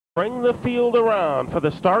Bring the field around for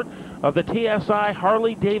the start of the TSI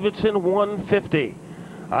Harley-Davidson 150.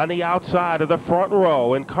 On the outside of the front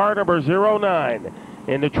row in car number 09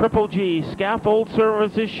 in the Triple G Scaffold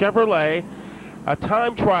Services Chevrolet, a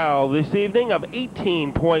time trial this evening of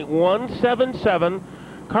 18.177.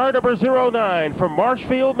 Car number 09 from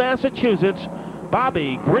Marshfield, Massachusetts,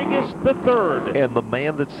 Bobby Grigas III. And the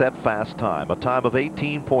man that set fast time, a time of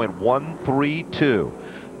 18.132.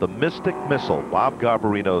 The Mystic Missile, Bob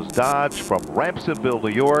Garbarino's Dodge from Rampsonville, New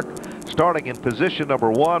York. Starting in position number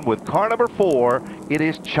 1 with car number 4, it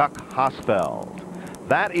is Chuck Hossfeld.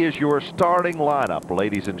 That is your starting lineup,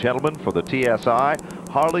 ladies and gentlemen, for the TSI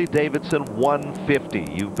Harley-Davidson 150.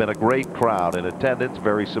 You've been a great crowd in attendance,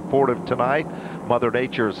 very supportive tonight. Mother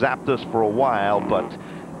Nature zapped us for a while, but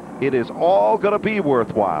it is all going to be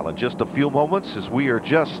worthwhile in just a few moments, as we are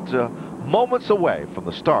just moments away from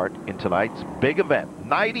the start in tonight's big event.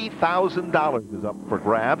 $90,000 is up for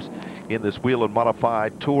grabs in this Whelen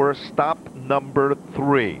Modified Tour, stop number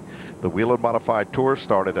 3. The Whelen Modified Tour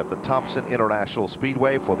started at the Thompson International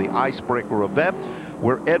Speedway for the Icebreaker event,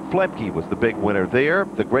 where Ed Flemke was the big winner there.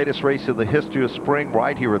 The greatest race in the history of spring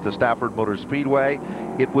right here at the Stafford Motor Speedway,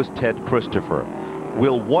 it was Ted Christopher.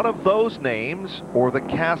 Will one of those names or the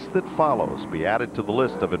cast that follows be added to the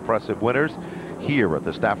list of impressive winners here at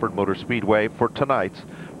the Stafford Motor Speedway for tonight's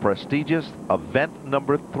prestigious event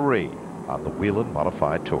number 3 on the Whelen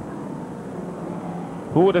Modified Tour?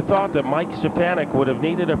 Who would have thought that Mike Stefanik would have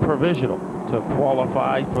needed a provisional to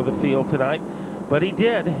qualify for the field tonight? But he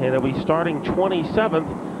did, and he'll be starting 27th.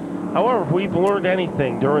 However, if we've learned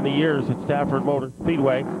anything during the years at Stafford Motor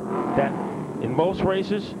Speedway, that in most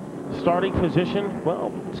races, starting position,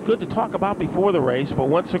 well, it's good to talk about before the race, but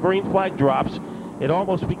once the green flag drops, it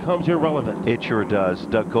almost becomes irrelevant. It sure does.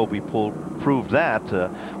 Doug Colby proved that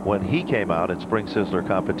when he came out in Spring Sizzler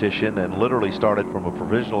competition and literally started from a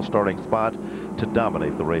provisional starting spot to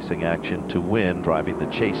dominate the racing action to win, driving the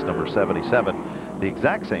Chase number 77, the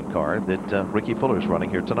exact same car that Ricky Fuller's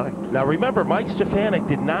running here tonight. Now remember, Mike Stefanik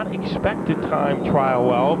did not expect to time trial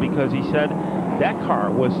well, because he said that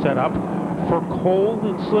car was set up for cold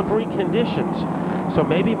and slippery conditions. So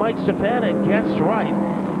maybe Mike Stefanik guessed right,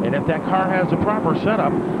 and if that car has a proper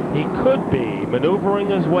setup, he could be maneuvering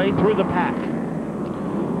his way through the pack.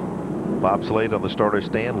 Bob Slade on the starter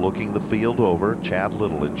stand looking the field over. Chad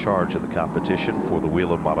Little in charge of the competition for the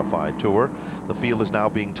Whelen Modified Tour. The field is now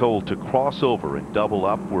being told to cross over and double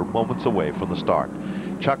up. We're moments away from the start.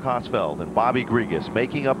 Chuck Hossfeld and Bobby Grigas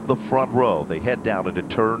making up the front row. They head down into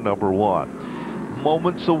turn number 1.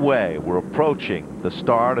 Moments away, we're approaching the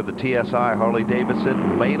start of the TSI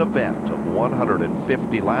Harley-Davidson main event of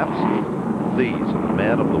 150 laps. These are the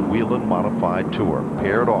men of the Whelen Modified Tour,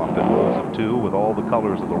 paired off in rows of 2 with all the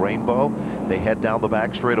colors of the rainbow. They head down the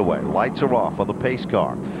back straightaway. Lights are off on the pace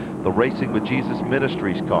car. The Racing with Jesus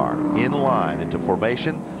Ministries car in line into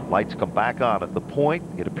formation. Lights come back on at the point.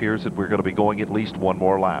 It appears that we're going to be going at least one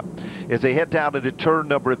more lap. As they head down into turn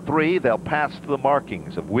number 3, they'll pass the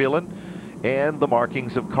markings of Whelen and the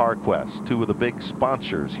markings of CarQuest, 2 of the big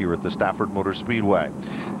sponsors here at the Stafford Motor Speedway.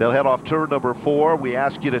 They'll head off turn number 4. We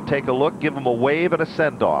ask you to take a look, give them a wave and a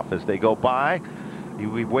send-off as they go by.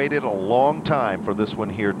 We've waited a long time for this one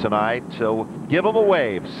here tonight, so give them a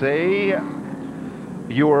wave. Say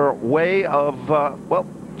your way of, well,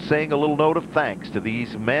 saying a little note of thanks to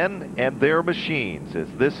these men and their machines, as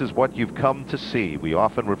this is what you've come to see. We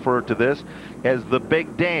often refer to this as the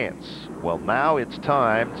big dance. Well, now it's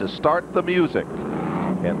time to start the music,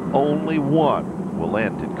 and only one will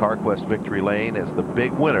end in CarQuest Victory Lane as the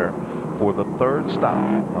big winner for the 3rd stop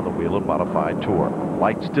on the Whelen Modified Tour.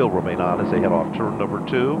 Lights still remain on as they head off turn number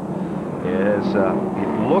 2, as it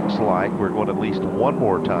looks like we're going at least one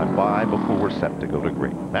more time by before we're set to go to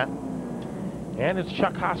green. Matt? And it's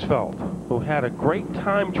Chuck Hossfeld, who had a great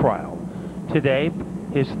time trial today,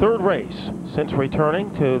 his 3rd race since returning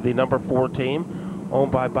to the number 4 team,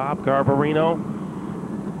 owned by Bob Garbarino.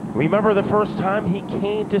 Remember the first time he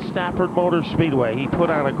came to Stafford Motor Speedway, he put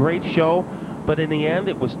on a great show, but in the end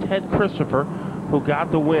it was Ted Christopher who got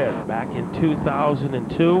the win back in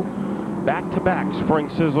 2002. Back-to-back Spring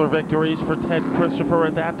Sizzler victories for Ted Christopher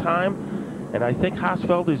at that time, and I think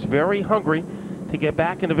Hossfeld is very hungry to get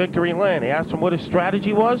back into victory lane. He asked him what his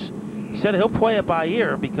strategy was. He said he'll play it by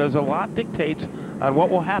ear because a lot dictates on what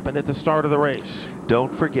will happen at the start of the race.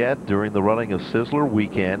 Don't forget, during the running of Sizzler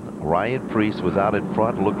weekend, Ryan Preece was out in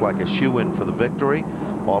front, looked like a shoe-in for the victory.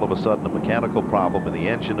 All of a sudden, a mechanical problem in the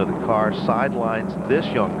engine of the car sidelines this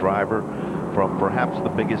young driver from perhaps the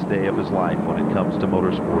biggest day of his life when it comes to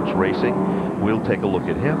motorsports racing. We'll take a look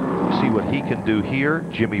at him, see what he can do here.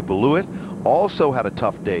 Jimmy Beluit also had a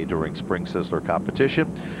tough day during Spring Sizzler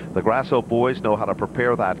competition. The Grasso boys know how to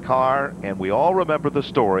prepare that car, and we all remember the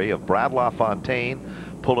story of Brad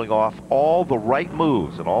LaFontaine pulling off all the right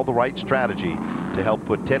moves and all the right strategy to help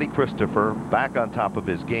put Teddy Christopher back on top of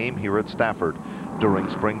his game here at Stafford during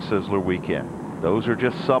Spring Sizzler weekend. Those are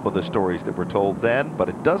just some of the stories that were told then, but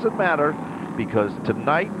it doesn't matter, because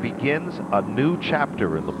tonight begins a new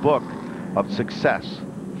chapter in the book of success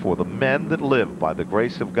for the men that live by the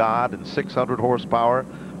grace of God and 600 horsepower,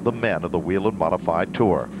 the men of the Whelen Modified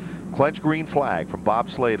Tour. Clenched green flag from Bob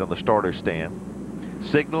Slade on the starter stand,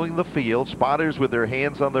 signaling the field, spotters with their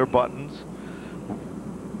hands on their buttons,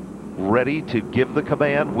 ready to give the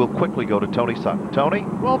command. We'll quickly go to Tony Sutton. Tony?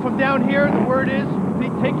 Well, from down here, the word is,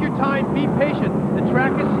 take your time, be patient. The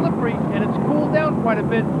track is slippery, and it's cooled down quite a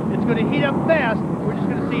bit. It's going to heat up fast. We're just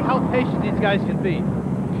going to see how patient these guys can be.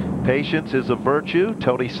 Patience is a virtue.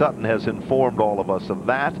 Tony Sutton has informed all of us of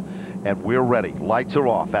that, and we're ready. Lights are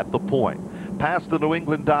off at the point. Past the New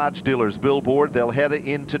England Dodge dealers billboard, they'll head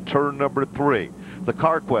into turn number 3. The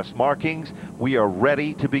CarQuest markings, we are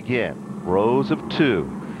ready to begin. Rows of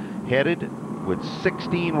 2, headed with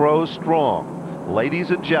 16 rows strong.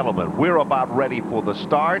 Ladies and gentlemen, we're about ready for the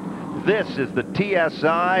start. This is the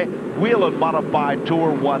TSI Whelen Modified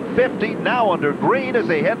Tour 150, now under green as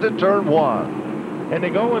they head to turn 1. And they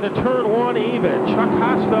go into turn 1 even. Chuck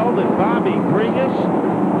Hossfeld and Bobby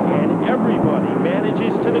Grigas, and everybody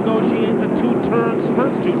manages to negotiate the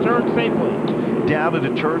first two turns safely. Down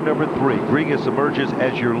into turn number 3. Grigas emerges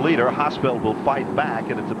as your leader. Hossfeld will fight back,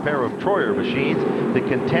 and it's a pair of Troyer machines that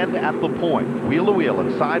contend at the point. Wheel to wheel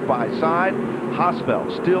and side by side.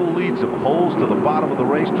 Hossfeld still leads them. Holes to the bottom of the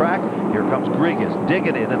racetrack. Here comes Grigas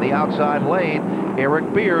digging in the outside lane.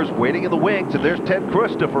 Eric Beers waiting in the wings, and there's Ted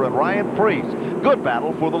Christopher and Ryan Preece. Good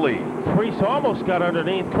battle for the lead. Preece almost got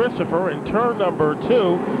underneath Christopher in turn number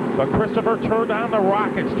 2, but Christopher turned on the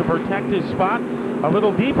rockets to protect his spot. A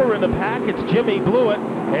little deeper in the pack, it's Jimmy Blewett,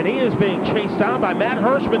 and he is being chased down by Matt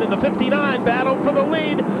Hirschman in the 59 battle for the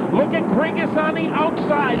lead. Look at Grigas on the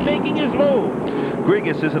outside making his move.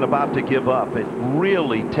 Grigas isn't about to give up. It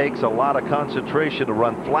really takes a lot of concentration to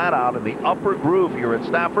run flat out in the upper groove here at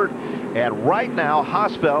Stafford, and right now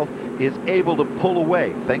Hossfeld is able to pull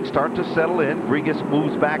away. Things start to settle in. Grigas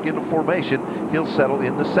moves back into formation. He'll settle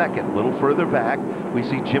in the second. A little further back, we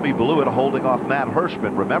see Jimmy Blewett holding off Matt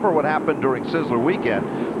Hirschman. Remember what happened during Sizzler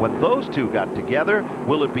weekend when those two got together?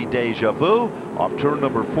 Will it be deja vu? Off turn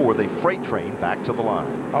number 4, they freight train back to the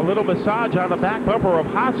line. A little massage on the back bumper of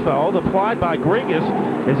Hossfeld applied by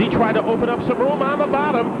Grigas as he tried to open up some room on the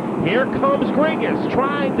bottom. Here comes Grigas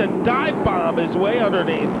trying to dive bomb his way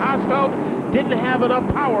underneath. Hossfeld didn't have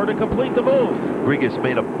enough power to complete the move. Grigas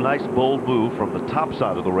made a nice bold move from the top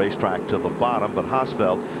side of the racetrack to the bottom, but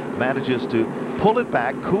Hossfeld manages to pull it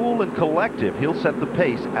back, cool and collective. He'll set the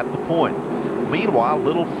pace at the point. Meanwhile, a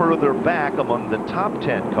little further back among the top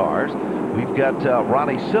 10 cars, we've got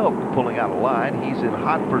Ronnie Silk pulling out a line. He's in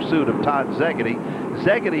hot pursuit of Todd Szegedy.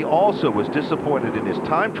 Szegedy also was disappointed in his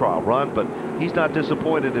time trial run, but he's not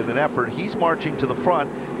disappointed in an effort. He's marching to the front,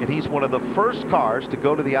 and he's one of the first cars to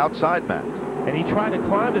go to the outside mat. And he tried to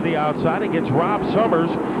climb to the outside against Rob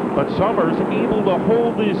Summers, but Summers able to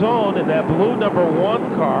hold his own in that blue number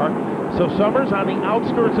 1 car. So Summers on the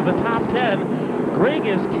outskirts of the top 10.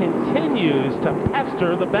 Grigas continues to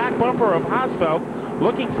pester the back bumper of Hossfeld,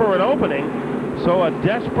 looking for an opening. So a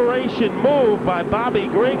desperation move by Bobby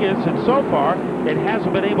Grigas, and so far it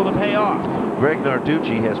hasn't been able to pay off. Greg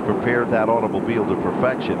Narducci has prepared that automobile to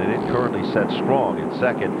perfection, and it currently sets strong in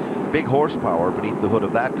second. Big horsepower beneath the hood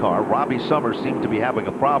of that car. Robbie Summers seemed to be having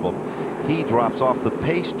a problem. He drops off the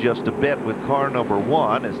pace just a bit with car number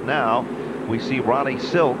 1, as now we see Ronnie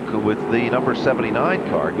Silk with the number 79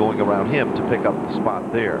 car going around him to pick up the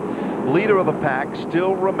spot there. Leader of the pack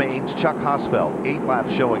still remains Chuck Hossfeld. 8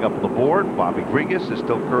 laps showing up on the board. Bobby Grigas is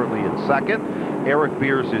still currently in second. Eric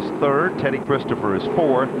Beers is third. Teddy Christopher is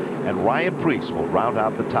fourth. And Ryan Preece will round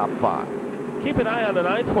out the top 5. Keep an eye on the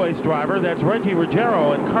 9th place driver. That's Reggie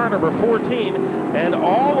Ruggiero in car number 14. And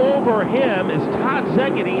all over him is Todd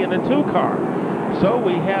Szegedy in the 2 car. So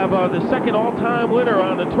we have the second all-time winner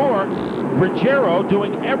on the tour, Ruggiero,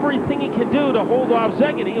 doing everything he can do to hold off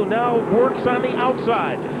Szegedy, who now works on the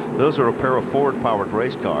outside. Those are a pair of Ford-powered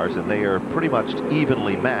race cars, and they are pretty much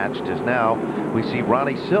evenly matched, as now we see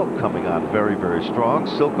Ronnie Silk coming on very, very strong.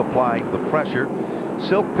 Silk applying the pressure.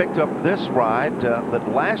 Silk picked up this ride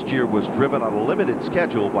that last year was driven on a limited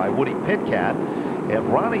schedule by Woody Pitcat.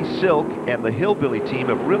 And Ronnie Silk and the Hillbilly team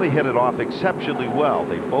have really hit it off exceptionally well.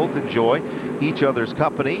 They both enjoy each other's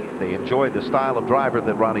company. They enjoy the style of driver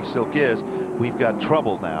that Ronnie Silk is. we've got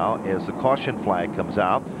trouble now as the caution flag comes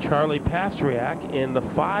out. Charlie Pastriak in the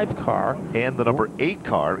 5 car. And the number 8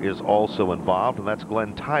 car is also involved, and that's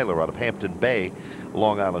Glenn Tyler out of Hampton Bay,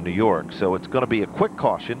 Long Island, New York. So it's going to be a quick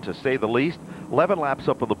caution, to say the least. 11 laps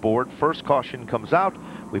up on the board. First caution comes out.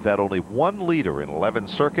 We've had only one leader in 11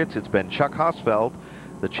 circuits. It's been Chuck Hossfeld,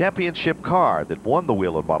 the championship car that won the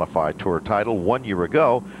Whelen Modified Tour title 1 year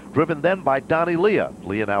ago, driven then by Donnie Leah.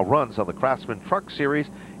 Leah now runs on the Craftsman Truck Series,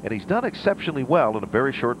 and he's done exceptionally well in a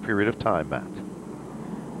very short period of time, Matt.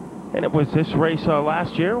 And it was this race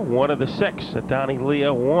last year, one of the 6 that Donnie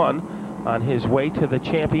Leah won on his way to the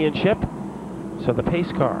championship. So the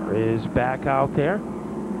pace car is back out there.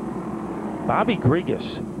 Bobby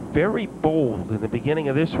Grigas, very bold in the beginning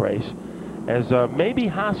of this race, as maybe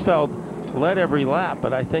Hossfeld led every lap,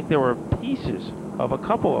 but I think there were pieces of a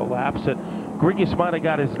couple of laps that Grigas might have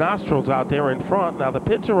got his nostrils out there in front. Now the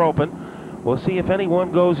pits are open. We'll see if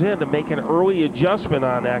anyone goes in to make an early adjustment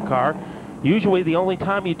on that car. Usually the only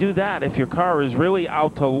time you do that if your car is really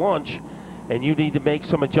out to lunch and you need to make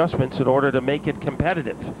some adjustments in order to make it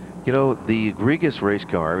competitive. You know, the Grigas race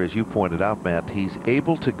car, as you pointed out, Matt, he's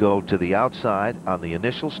able to go to the outside on the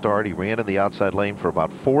initial start. He ran in the outside lane for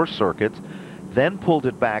about 4 circuits, then pulled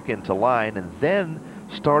it back into line, and then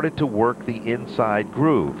started to work the inside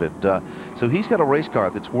groove. And so he's got a race car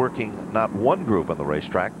that's working not 1 groove on the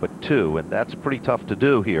racetrack, but 2, and that's pretty tough to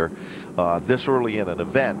do here this early in an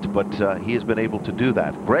event, but he has been able to do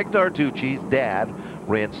that. Greg Narducci's dad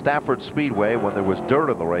ran Stafford Speedway when there was dirt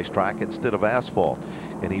on the racetrack instead of asphalt,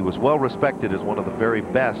 and he was well respected as one of the very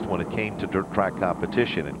best when it came to dirt track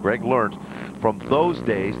competition. And Greg learned from those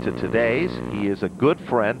days to today's. He is a good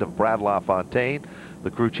friend of Brad LaFontaine,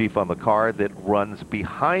 the crew chief on the car that runs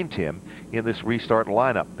behind him in this restart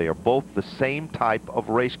lineup. They are both the same type of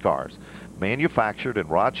race cars, manufactured in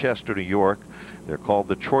Rochester, New York. They're called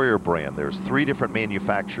the Troyer brand. There's 3 different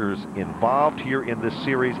manufacturers involved here in this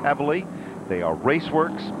series heavily. They are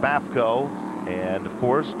Raceworks, Bafco, and of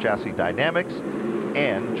course Chassis Dynamics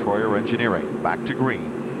and Troyer Engineering. Back to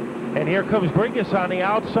green. And here comes Grigas on the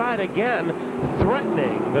outside again,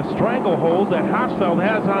 threatening the stranglehold that Hossfeld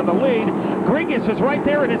has on the lead. Grigas is right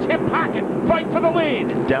there in his hip pocket. Fight for the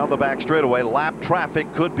lead. Down the back straightaway, lap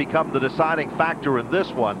traffic could become the deciding factor in this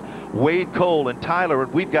one. Wade Cole and Tyler,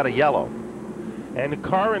 and we've got a yellow. And the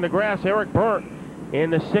car in the grass, Eric Burt in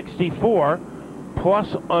the 64, plus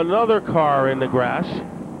another car in the grass.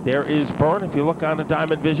 There is Burt. If you look on the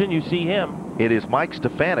Diamond Vision, you see him. It is Mike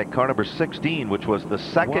Stefanik, car number 16, which was the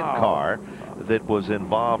second car that was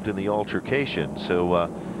involved in the altercation. So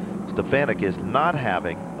Stefanik is not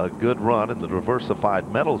having a good run in the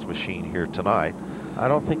diversified metals machine here tonight. I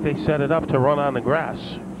don't think they set it up to run on the grass.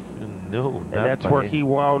 No, and that's where he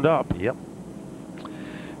wound up. Yep.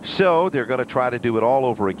 So they're going to try to do it all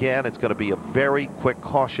over again. It's going to be a very quick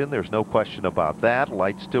caution. There's no question about that.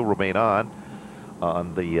 Lights still remain on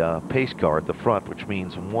the pace car at the front, which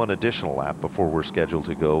means 1 additional lap before we're scheduled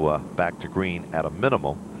to go back to green at a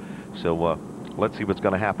minimum. So let's see what's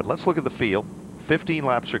going to happen. Let's look at the field. 15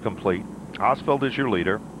 laps are complete. Hossfeld is your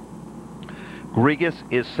leader. Grigas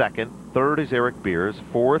is second. Third is Eric Beers.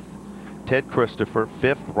 Fourth, Ted Christopher.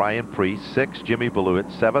 Fifth, Ryan Priest. Sixth, Jimmy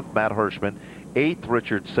Ballewitt. Seventh, Matt Hirschman. Eighth,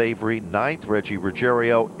 Richard Savory. Ninth, Reggie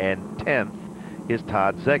Ruggiero. And 10th is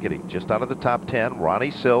Todd Szegedy. Just out of the top 10,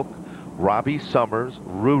 Ronnie Silk, Robbie Summers,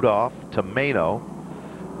 Rudolph, Tomeno.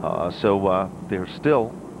 So there's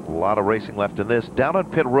still a lot of racing left in this. Down on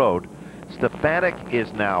pit road, Stefanik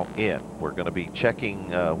is now in. We're going to be checking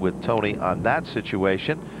with Tony on that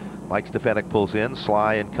situation. Mike Stefanik pulls in.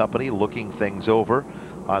 Sly and company looking things over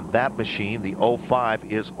on that machine. The 05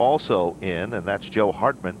 is also in, and that's Joe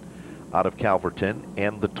Hartman out of Calverton.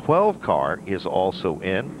 And the 12 car is also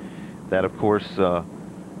in. That, of course,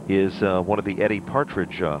 is one of the Eddie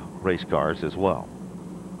Partridge race cars as well.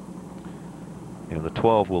 And the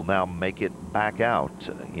 12 will now make it back out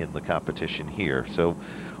in the competition here. So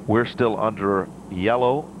we're still under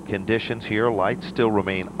yellow conditions here. Lights still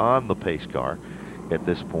remain on the pace car at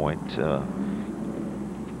this point.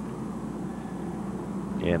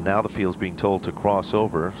 And now the field's being told to cross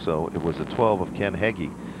over. So it was a 12 of Ken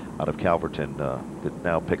Heggie out of Calverton that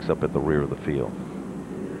now picks up at the rear of the field.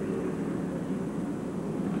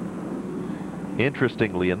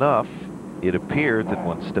 Interestingly enough, it appeared that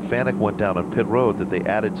when Stefanik went down on pit road that they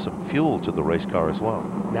added some fuel to the race car as well.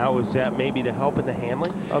 Now, is that maybe to help in the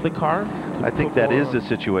handling of the car? I think that is the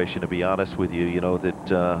situation, to be honest with you. You know, that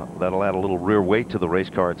that'll add a little rear weight to the race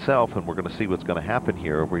car itself, and we're going to see what's going to happen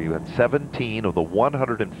here, where you had 17 of the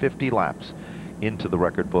 150 laps into the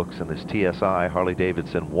record books in this TSI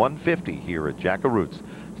Harley-Davidson 150 here at Jack of Roots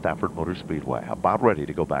Stafford Motor Speedway. About ready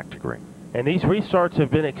to go back to green. And these restarts have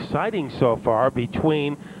been exciting so far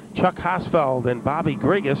between Chuck Hossfeld and Bobby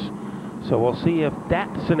Grigas. So we'll see if that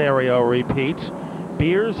scenario repeats.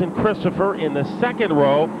 Beers and Christopher in the second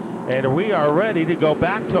row, and we are ready to go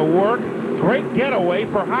back to work. Great getaway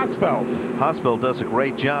for Hossfeld. Hossfeld does a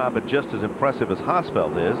great job, and just as impressive as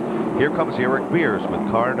Hossfeld is, here comes Eric Beers with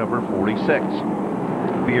car number 46.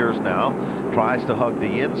 Beers now tries to hug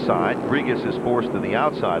the inside. Grigas is forced in the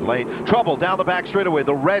outside lane. Trouble down the back straightaway.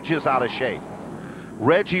 The Reg is out of shape.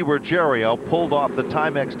 Reggie Ruggiero pulled off the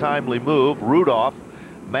Timex timely move. Rudolph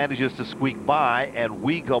manages to squeak by, and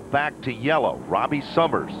we go back to yellow. Robbie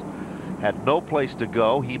Summers had no place to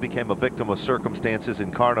go. He became a victim of circumstances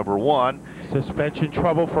in car number 1. Suspension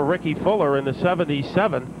trouble for Ricky Fuller in the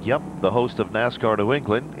 77. Yep, the host of NASCAR New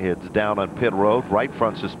England. It's down on pit road. Right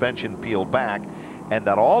front suspension peeled back. And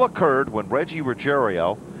that all occurred when Reggie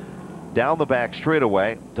Ruggiero, down the back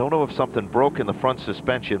straightaway, don't know if something broke in the front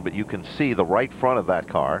suspension, but you can see the right front of that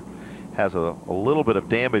car has a little bit of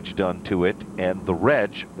damage done to it, and the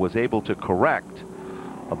Reg was able to correct,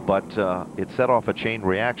 but it set off a chain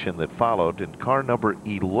reaction that followed, and car number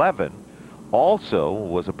 11 also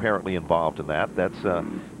was apparently involved in that. That's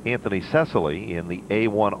Anthony Cecily in the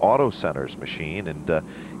A1 Auto Centers machine,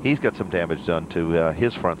 and he's got some damage done to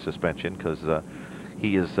his front suspension because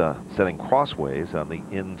he is setting crossways on the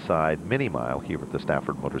inside mini mile here at the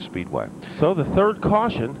Stafford Motor Speedway. So the third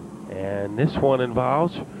caution, and this one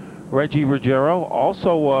involves Reggie Ruggiero.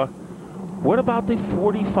 Also, what about the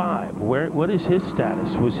 45? What is his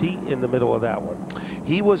status? Was he in the middle of that one?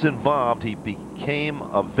 He was involved. He became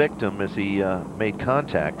a victim as he made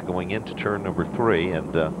contact going into turn number 3,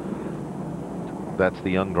 and that's the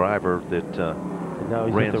young driver that now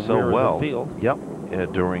he's ran at the so rear well. of the field.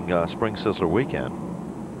 Yep, during Spring Sizzler weekend.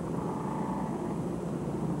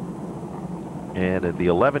 And the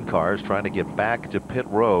 11 car is trying to get back to pit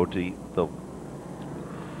road.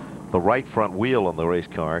 The right front wheel on the race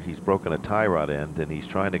car, he's broken a tie rod end, and he's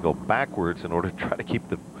trying to go backwards in order to try to keep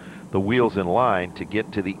the wheels in line to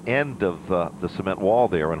get to the end of the cement wall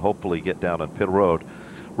there and hopefully get down on pit road.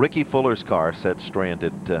 Ricky Fuller's car set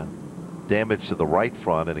stranded, damage to the right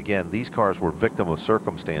front, and again, these cars were victim of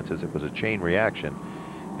circumstances. It was a chain reaction,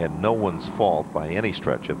 and no one's fault by any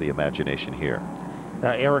stretch of the imagination here.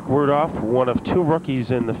 Now Eric Rudolph, one of 2 rookies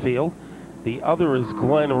in the field. The other is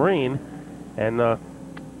Glenn Reen, and I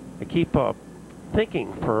keep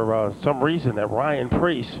thinking for some reason that Ryan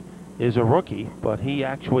Preece is a rookie, but he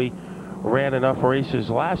actually ran enough races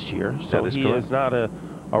last year, so he is not a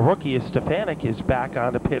rookie. As Stefanik is back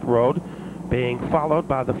onto pit road, being followed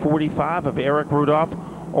by the 45 of Eric Rudolph,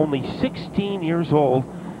 only 16 years old,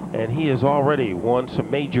 and he has already won some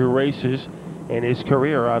major races in his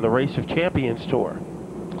career on the Race of Champions Tour.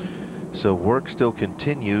 So work still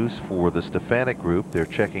continues for the Stefanik group. They're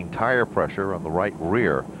checking tire pressure on the right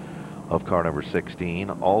rear of car number 16.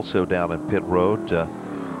 Also down in pit road,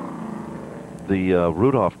 the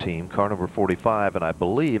Rudolph team, car number 45, and I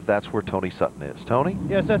believe that's where Tony Sutton is. Tony?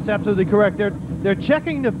 Yes, that's absolutely correct. They're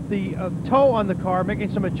checking the toe on the car,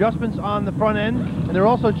 making some adjustments on the front end, and they're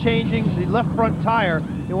also changing the left front tire.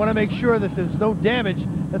 They want to make sure that there's no damage.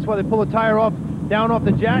 That's why they pull the tire down off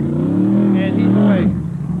the jack, and he's away.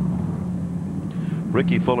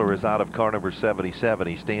 Ricky Fuller is out of car number 77.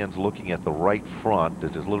 He stands looking at the right front.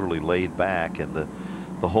 It is literally laid back, and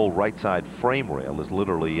the whole right side frame rail is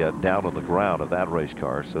literally down on the ground of that race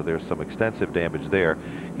car, so there's some extensive damage there.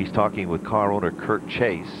 He's talking with car owner Kurt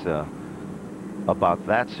Chase about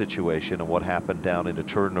that situation and what happened down into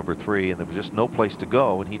turn number 3, and there was just no place to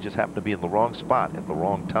go, and he just happened to be in the wrong spot at the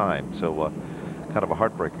wrong time. So kind of a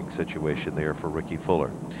heartbreaking situation there for Ricky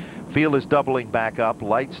Fuller. Field is doubling back up.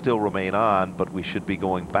 Lights still remain on, but we should be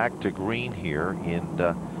going back to green here in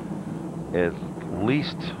at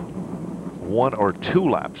least 1 or 2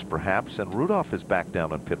 laps, perhaps. And Rudolph is back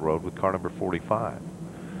down on pit road with car number 45.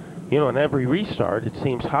 You know, in every restart, it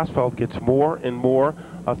seems Hossfeld gets more and more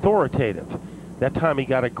authoritative. That time he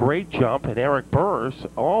got a great jump, and Eric Burrs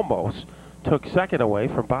almost took second away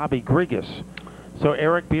from Bobby Grigas. So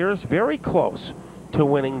Eric Beers very close to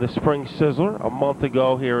winning the Spring Sizzler a month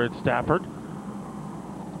ago here at Stafford.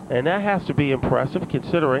 And that has to be impressive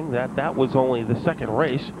considering that that was only the second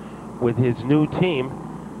race with his new team.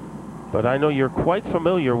 But I know you're quite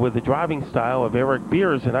familiar with the driving style of Eric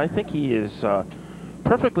Beers, and I think he is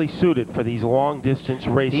perfectly suited for these long-distance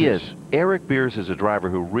races. He is. Eric Beers is a driver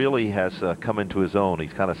who really has come into his own.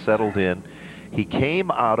 He's kind of settled in. He came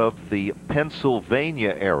out of the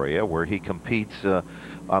Pennsylvania area where he competes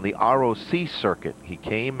on the ROC circuit. He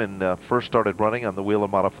came and first started running on the Whelen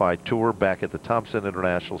Modified Tour back at the Thompson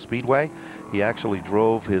International Speedway. He actually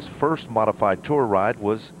drove his first Modified Tour ride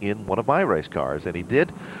was in one of my race cars, and he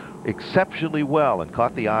did exceptionally well and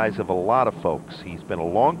caught the eyes of a lot of folks. He's been a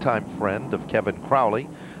longtime friend of Kevin Crowley,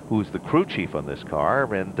 who's the crew chief on this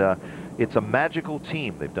car, and it's a magical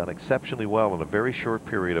team. They've done exceptionally well in a very short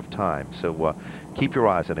period of time. So keep your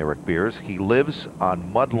eyes on Eric Beers. He lives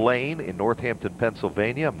on Mud Lane in Northampton,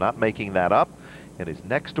 Pennsylvania. I'm not making that up. And his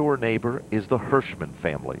next door neighbor is the Hirschman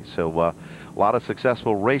family. So a lot of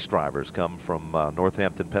successful race drivers come from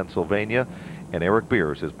Northampton, Pennsylvania. And Eric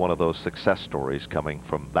Beers is one of those success stories coming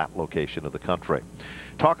from that location of the country.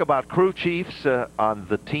 Talk about crew chiefs on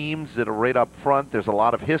the teams that are right up front. There's a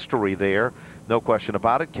lot of history there. No question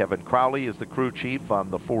about it. Kevin Crowley is the crew chief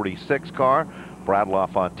on the 46 car. Brad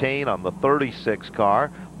LaFontaine on the 36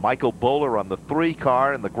 car. Michael Bowler on the 3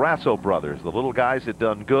 car. And the Grasso brothers, the little guys that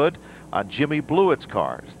done good, on Jimmy Blewett's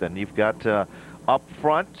cars. Then you've got up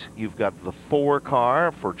front, you've got the 4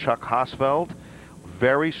 car for Chuck Hossfeld.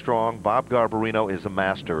 Very strong. Bob Garbarino is a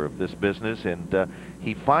master of this business, and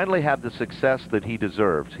he finally had the success that he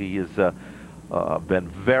deserves. He has been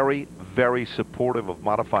very, very supportive of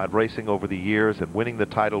modified racing over the years, and winning the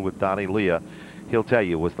title with Donnie Leah, he'll tell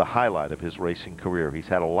you, was the highlight of his racing career. He's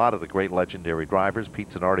had a lot of the great legendary drivers. Pete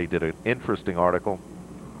Zanardi did an interesting article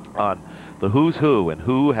on the who's who and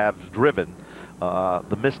who have driven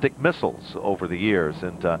the Mystic Missiles over the years,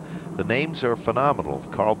 and the names are phenomenal.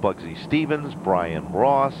 Carl Bugsy Stevens, Brian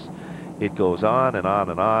Ross, it goes on and on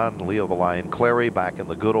and on. Leo the Lion Clary back in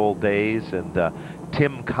the good old days, and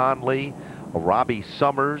Tim Conley, Robbie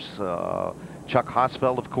Summers, Chuck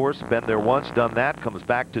Hossfeld, of course, been there once, done that, comes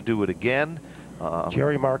back to do it again.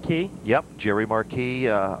 Jerry Marquis. Yep, Jerry Marquis.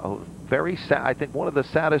 Very sad. I think one of the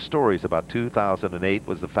saddest stories about 2008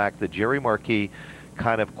 was the fact that Jerry Marquis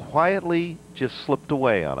kind of quietly just slipped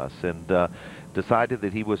away on us and decided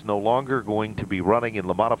that he was no longer going to be running in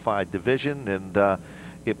the modified division, and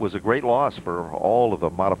it was a great loss for all of the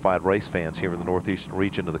modified race fans here in the northeastern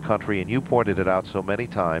region of the country. And you pointed it out so many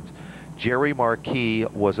times. Jerry Marquis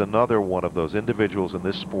was another one of those individuals in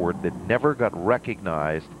this sport that never got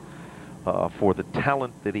recognized for the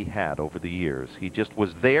talent that he had over the years. He just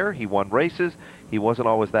was there. He won races. He wasn't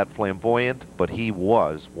always that flamboyant, but he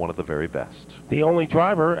was one of the very best. The only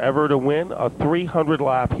driver ever to win a 300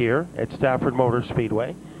 lap here at Stafford Motor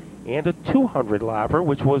Speedway, and a 200 lapper,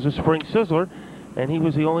 which was a spring sizzler, and he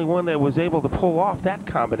was the only one that was able to pull off that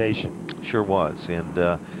combination. Sure was,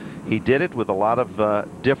 and he did it with a lot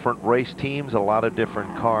of different race teams, a lot of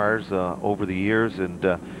different cars over the years, and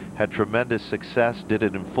had tremendous success. Did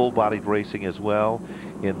it in full-bodied racing as well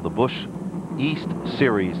in the Busch East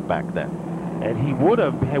Series back then. And he would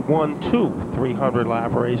have won 2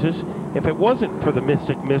 300-lap races if it wasn't for the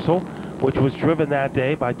Mystic Missile, which was driven that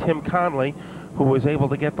day by Tim Conley, who was able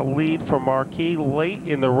to get the lead from Marquis late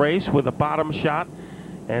in the race with a bottom shot,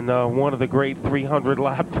 and one of the great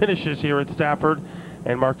 300-lap finishes here at Stafford.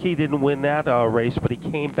 And Marquis didn't win that race, but he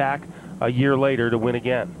came back a year later to win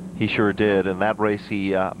again. He sure did. In that race,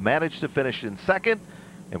 he managed to finish in second,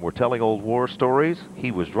 and we're telling old war stories.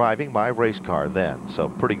 He was driving my race car then, so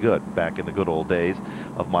pretty good back in the good old days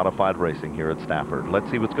of modified racing here at Stafford. Let's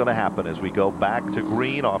see what's going to happen as we go back to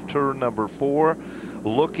green off turn number 4,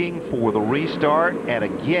 looking for the restart. And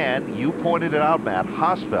again, you pointed it out, Matt,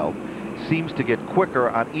 Hossfeld seems to get quicker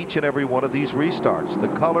on each and every one of these restarts.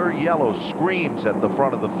 The color yellow screams at the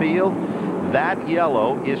front of the field. That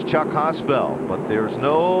yellow is Chuck Hossfeld, but there's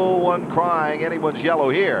no one crying anyone's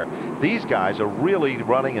yellow here. These guys are really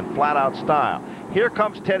running in flat-out style. Here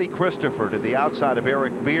comes Teddy Christopher to the outside of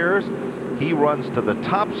Eric Beers. He runs to the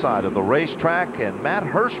top side of the racetrack, and Matt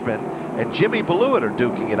Hirschman and Jimmy Blewett are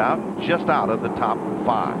duking it out just out of the top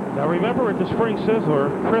 5. Now remember, at the Spring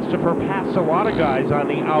Sizzler, Christopher passed a lot of guys on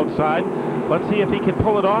the outside. Let's see if he can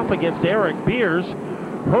pull it off against Eric Beers.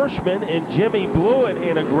 Hirschman and Jimmy Blewett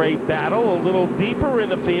in a great battle, a little deeper in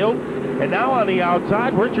the field. And now on the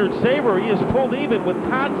outside, Richard Savory is pulled even with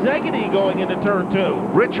Todd Szegedy going into turn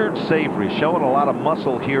 2. Richard Savory showing a lot of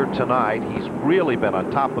muscle here tonight. He's really been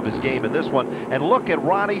on top of his game in this one. And look at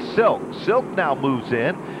Ronnie Silk. Silk now moves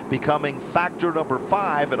in, becoming factor number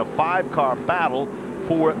 5 in a 5-car battle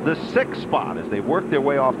for the 6th spot as they work their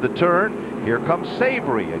way off the turn. Here comes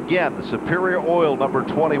Savory again, the Superior Oil number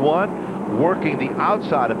 21, working the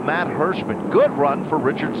outside of Matt Hirschman. Good run for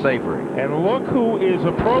Richard Savory. And look who is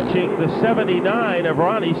approaching the 79 of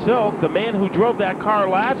Ronnie Silk, the man who drove that car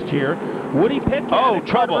last year, Woody Pitkin. Oh,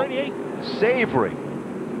 trouble. Savory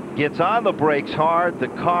gets on the brakes hard. The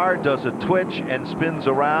car does a twitch and spins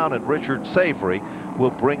around, and Richard Savory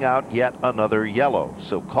will bring out yet another yellow.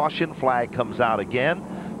 So caution flag comes out again.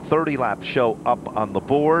 30-lap show up on the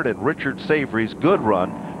board, and Richard Savory's good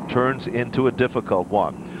run turns into a difficult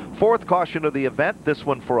one. Fourth caution of the event, this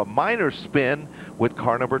one for a minor spin with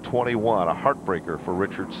car number 21, a heartbreaker for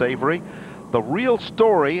Richard Savory. The real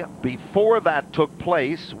story before that took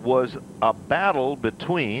place was a battle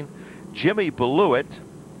between Jimmy Blewett,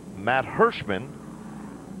 Matt Hirschman,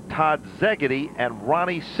 Todd Szegedy, and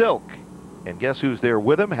Ronnie Silk. And guess who's there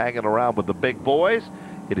with him, hanging around with the big boys?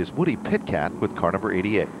 It is Woody Pitkat with car number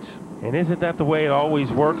 88. And isn't that the way it always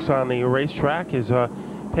works on the racetrack? Is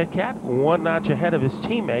Pitkat one notch ahead of his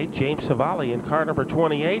teammate, James Savali, in car number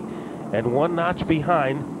 28, and one notch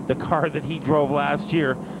behind the car that he drove last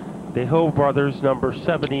year, the Hill Brothers number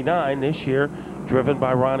 79 this year, driven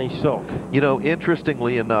by Ronnie Silk. You know,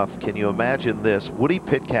 interestingly enough, can you imagine this? Woody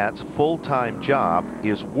Pitkat's full-time job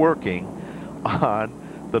is working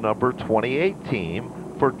on the number 28 team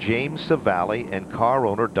for James Savali and car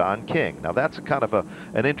owner Don King. Now that's kind of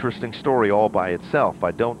an interesting story all by itself.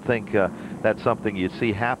 I don't think that's something you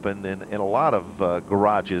see happen in a lot of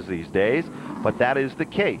garages these days, but that is the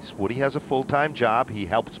case. Woody has a full-time job. He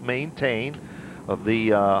helps maintain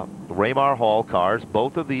the Raymar Hall cars,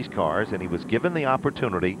 both of these cars, and he was given the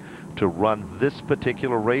opportunity to run this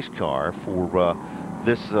particular race car for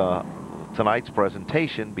tonight's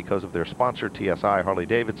presentation because of their sponsor, TSI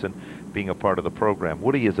Harley-Davidson, being a part of the program.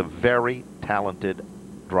 Woody is a very talented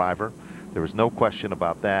driver. There is no question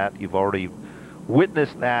about that. You've already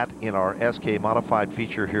witnessed that in our SK Modified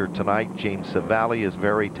feature here tonight. James Savali is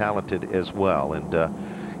very talented as well, and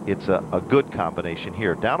it's a good combination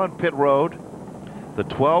here. Down on pit road, the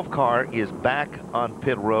 12 car is back on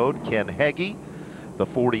pit road. Ken Heggie. The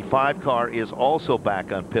 45 car is also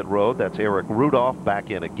back on pit road. That's Eric Rudolph back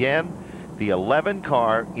in again. The 11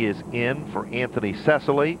 car is in for Anthony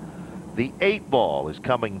Cecily. The 8 ball is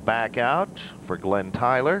coming back out for Glenn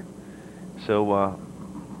Tyler. So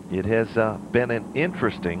it has been an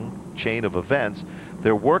interesting chain of events.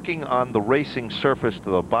 They're working on the racing surface to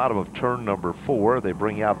the bottom of turn number 4. They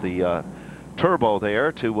bring out the turbo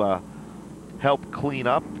there to help clean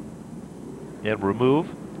up and remove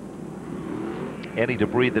any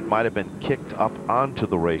debris that might have been kicked up onto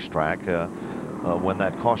the racetrack when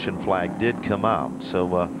that caution flag did come out. So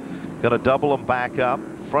going to double them back up.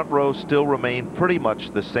 Front row still remain pretty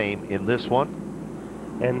much the same in this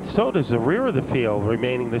one. And so does the rear of the field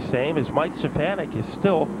remaining the same, as Mike Stefanik is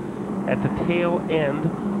still at the tail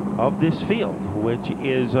end of this field, which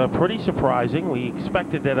is pretty surprising. We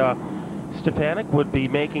expected that Stefanik would be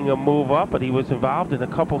making a move up, but he was involved in a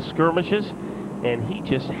couple skirmishes, and he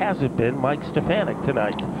just hasn't been Mike Stefanik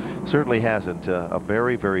tonight. Certainly hasn't. A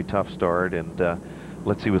very, very tough start, and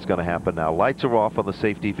let's see what's going to happen now. Lights are off on the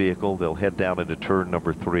safety vehicle. They'll head down into turn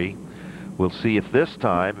number 3. We'll see if this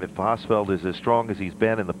time, if Hossfeld is as strong as he's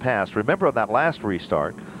been in the past. Remember on that last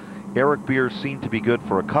restart, Eric Beers seemed to be good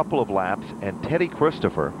for a couple of laps, and Teddy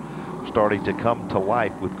Christopher starting to come to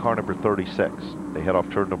life with car number 36. They head off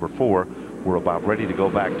turn number 4. We're about ready to go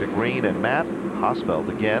back to green, and Matt Hossfeld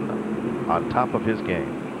again on top of his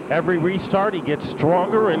game. Every restart he gets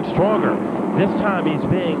stronger and stronger. This time he's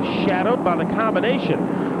being shadowed by the combination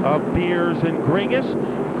of Beers and Gringas.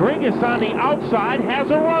 Gringas on the outside has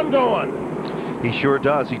a run going. He sure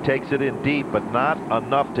does. He takes it in deep, but not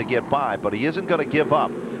enough to get by. But he isn't going to give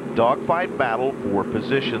up. Dogfight battle for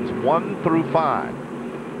positions 1 through 5.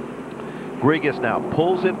 Gringas now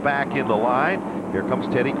pulls it back in the line. Here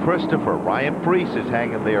comes Teddy Christopher. Ryan Priest is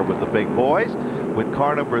hanging there with the big boys with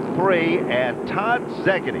car number 3, and Todd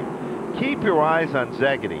Szegedy. Keep your eyes on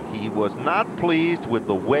Szegedy. He was not pleased with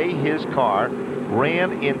the way his car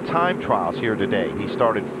ran in time trials here today. He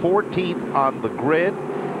started 14th on the grid,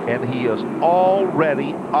 and he is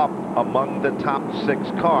already up among the top 6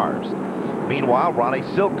 cars. Meanwhile, Ronnie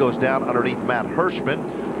Silk goes down underneath Matt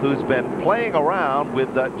Hirschman, who's been playing around with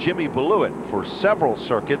Jimmy Blewett for several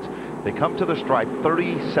circuits. They come to the stripe.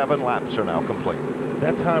 37 laps are now complete.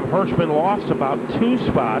 That time Hirschman lost about 2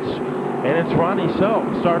 spots, and it's Ronnie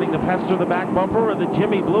Silk starting to pester the back bumper of the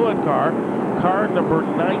Jimmy Blewett car, car number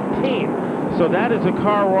 19. So that is a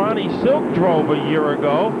car Ronnie Silk drove a year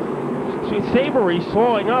ago. Savory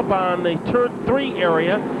slowing up on the turn 3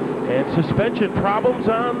 area, and suspension problems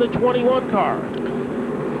on the 21 car.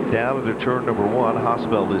 Down into turn number 1,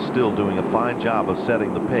 Hossfeld is still doing a fine job of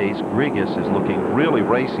setting the pace. Gringas is looking really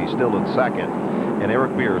racy, still in 2nd, and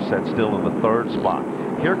Eric Beers set still in the 3rd spot.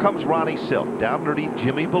 Here comes Ronnie Silk down underneath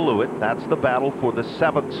Jimmy Blewett. That's the battle for the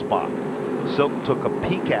 7th spot. Silk took a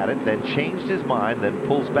peek at it, then changed his mind, then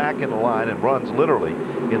pulls back in the line and runs literally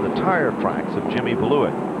in the tire tracks of Jimmy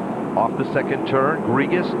Blewett. Off the second turn,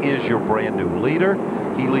 Grigas is your brand new leader.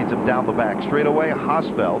 He leads him down the back straightaway.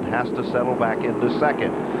 Hossfeld has to settle back into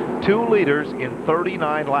second. 2 leaders in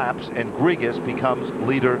 39 laps, and Grigas becomes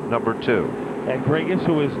leader number 2. And Grigas,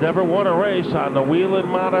 who has never won a race on the Whelen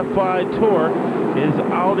Modified Tour, is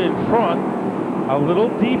out in front. A little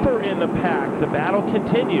deeper in the pack. The battle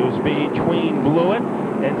continues between Blewett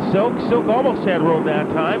and Silk. Silk almost had room that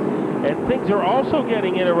time. And things are also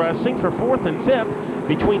getting interesting for 4th and 5th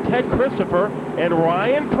between Ted Christopher and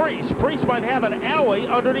Ryan Preece. Preece might have an alley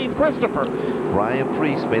underneath Christopher. Ryan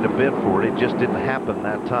Preece made a bid for it. It just didn't happen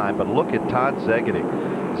that time. But look at Todd Szegedy.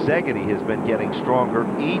 Szegedy has been getting stronger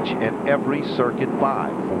each and every circuit by.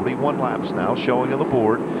 41 laps now showing on the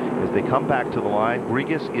board as they come back to the line.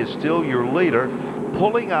 Grigas is still your leader.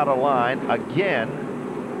 Pulling out of line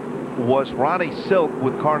again was Ronnie Silk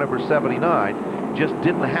with car number 79. Just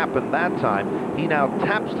didn't happen that time. He now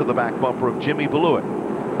taps to the back bumper of Jimmy Blewett.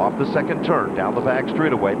 Off the second turn, down the back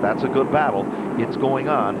straightaway. That's a good battle. It's going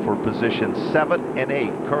on for positions 7 and 8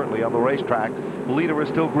 currently on the racetrack. The leader is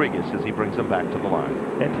still Grigas as he brings them back to the line.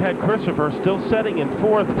 And Ted Christopher still sitting in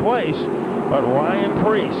 4th place, but Ryan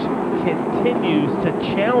Preece continues to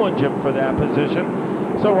challenge him for that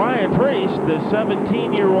position. So Ryan Preece, the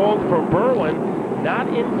 17-year-old from Berlin, not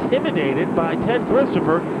intimidated by Ted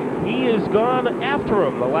Christopher. He has gone after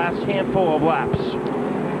him the last handful of laps.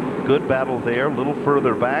 Good battle there, a little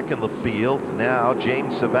further back in the field. Now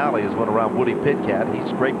James Savali has went around Woody Pitcat.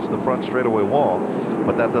 He scrapes the front straightaway wall,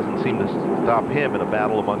 but that doesn't seem to stop him in a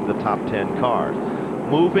battle among the top 10 cars.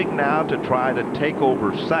 Moving now to try to take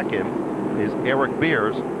over second is Eric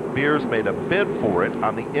Beers. Beers made a bid for it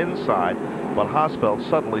on the inside, but Hossfeld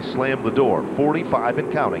suddenly slammed the door. 45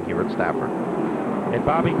 and counting here at Stafford. And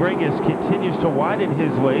Bobby Grigas continues to widen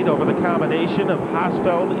his lead over the combination of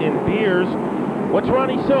Hossfeld and Beers. What's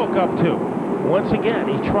Ronnie Silk up to? Once again,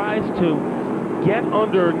 he tries to get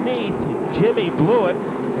underneath Jimmy Blewett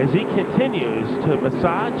as he continues to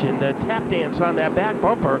massage and tap dance on that back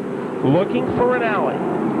bumper, looking for an alley.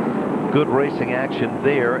 Good racing action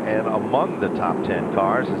there, and among the top 10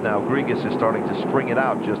 cars is now Grigas is starting to string it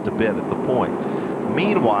out just a bit at the point.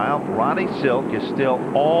 Meanwhile, Ronnie Silk is still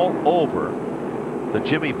all over the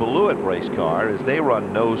Jimmy Blewett race car as they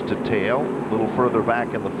run nose to tail. A little further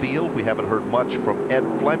back in the field, we haven't heard much from Ed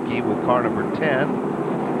Flemke with car number 10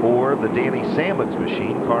 or the Danny Salmons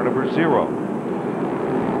machine, car number 0.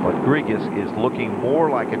 But Grigas is looking more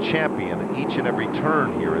like a champion each and every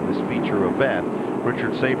turn here in this feature event.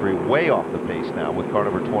 Richard Savory way off the pace now with car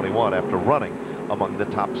number 21 after running among the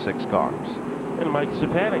top 6 cars. And Mike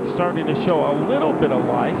Stepanek starting to show a little bit of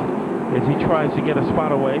life as he tries to get a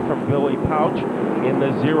spot away from Billy Pouch in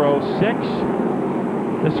the 06.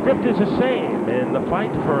 The script is the same in the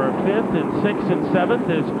fight for 5th and 6th and 7th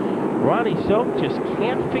as Ronnie Silk just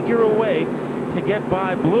can't figure a way to get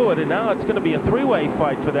by Blewett, and now it's going to be a 3-way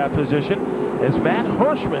fight for that position as Matt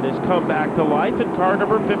Hirschman has come back to life in car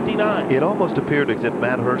number 59. It almost appeared as if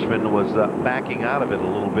Matt Hirschman was backing out of it a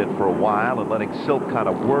little bit for a while and letting Silk kind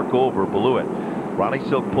of work over Blewett. Ronnie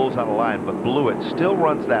Silk pulls on a line, but Blewett still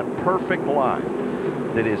runs that perfect line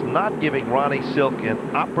that is not giving Ronnie Silk an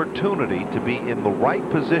opportunity to be in the right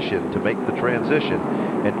position to make the transition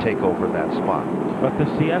and take over that spot. But the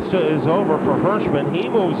siesta is over for Hirschman. He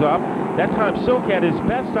moves up. That time Silk had his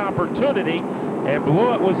best opportunity, and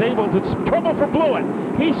Blewett was able to trouble for Blewett.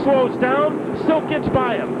 He slows down. Silk gets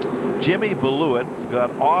by him. Jimmy Blewett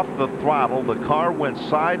got off the throttle. The car went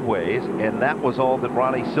sideways, and that was all that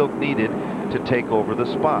Ronnie Silk needed to take over the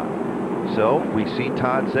spot. So we see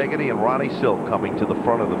Todd Szegedy and Ronnie Silk coming to the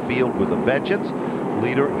front of the field with a vengeance.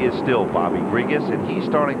 Leader is still Bobby Grigas, and he's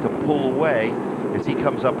starting to pull away as he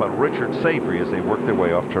comes up on Richard Savory as they work their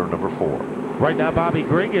way off turn number 4. Right now, Bobby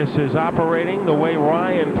Grigas is operating the way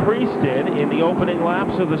Ryan Preece did in the opening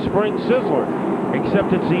laps of the Spring Sizzler,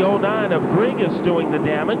 except it's the 09 of Grigas doing the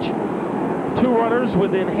damage. 2 runners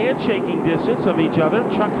within handshaking distance of each other,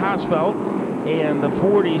 Chuck Hossfeld and the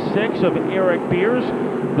 46 of Eric Beers.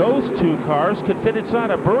 Those 2 cars could fit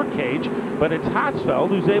inside a birdcage, but it's Hossfeld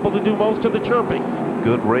who's able to do most of the chirping.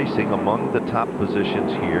 Good racing among the top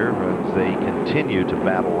positions here as they continue to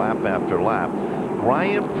battle lap after lap.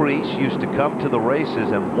 Ryan Preece used to come to the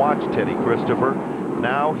races and watch Teddy Christopher.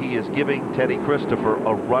 Now he is giving Teddy Christopher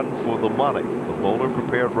a run for the money. The Bowler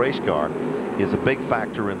prepared race car is a big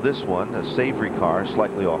factor in this one. A Savory car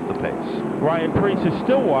slightly off the pace. Ryan Preece is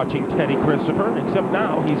still watching Teddy Christopher, except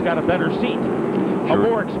now he's got a better seat. Sure. A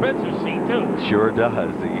more expensive seat, too. Sure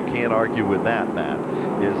does. You can't argue with that, Matt.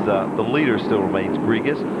 The leader still remains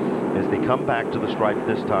Grigas as they come back to the stripe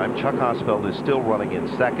this time. Chuck Hossfeld is still running in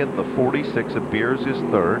second. The 46 of Beers is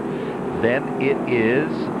third. Then it is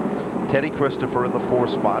Teddy Christopher in the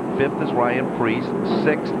 4th spot. 5th is Ryan Priest.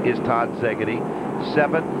 6th is Todd Szegedy.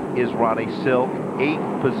 7th is Ronnie Silk.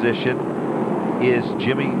 8th position is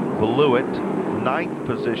Jimmy Blewett. 9th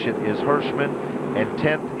position is Hirschman. And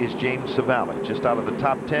 10th is James Savali. Just out of the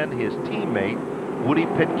top 10, his teammate Woody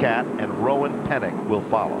Pitkat and Rowan Pennick will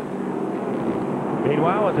follow.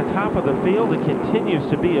 Meanwhile, at the top of the field, it continues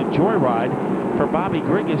to be a joyride for Bobby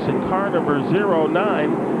Grigas in car number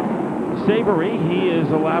 09. Savory, he is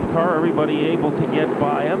a lap car, everybody able to get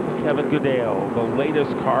by him. Kevin Goodale, the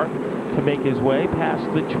latest car to make his way past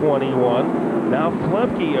the 21. Now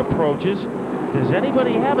Flemke approaches. Does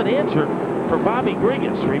anybody have an answer for Bobby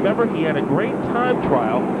Grigas? Remember, he had a great time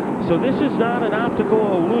trial, so this is not an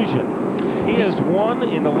optical illusion. He has won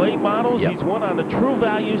in the late models. Yep. He's won on the True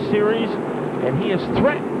Value Series, and he has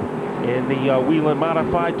threatened in the Whelen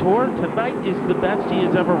Modified Tour. Tonight is the best he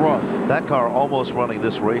has ever run. That car almost running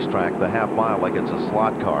this racetrack, the half mile, like it's a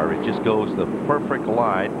slot car. It just goes the perfect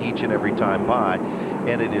line each and every time by,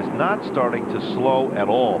 and it is not starting to slow at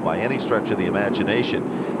all by any stretch of the imagination.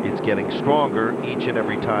 It's getting stronger each and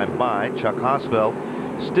every time by. Chuck Hossfeld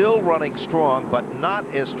still running strong, but not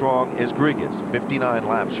as strong as Grigas. 59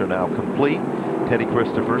 laps are now complete. Teddy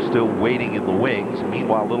Christopher still waiting in the wings.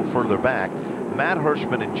 Meanwhile, a little further back, Matt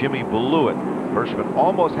Hirschman and Jimmy Blewett. Hirschman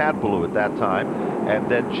almost had Blewett that time, and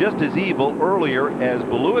then just as evil earlier as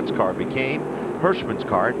Blewett's car became, Hirschman's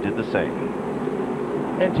car did the same.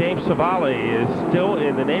 And James Savali is still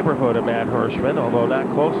in the neighborhood of Matt Hirschman, although not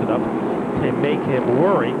close enough to make him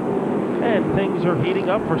worry. And things are heating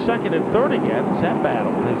up for second and third again. That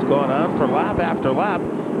battle has gone on for lap after lap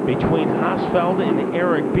between Hossfeld and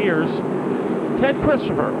Eric Beers. Ted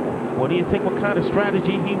Christopher, what do you think, what kind of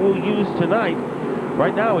strategy he will use tonight?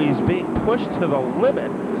 Right now he's being pushed to the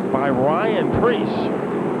limit by Ryan Priest.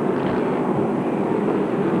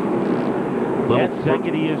 And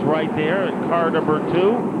Szegedy is right there in car number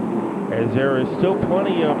 2, as there is still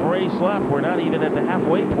plenty of race left. We're not even at the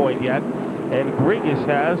halfway point yet, and Grigas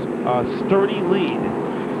has a sturdy lead.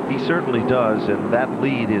 He certainly does, and that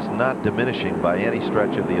lead is not diminishing by any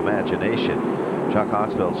stretch of the imagination. Chuck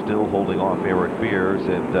Hossfeld still holding off Eric Beers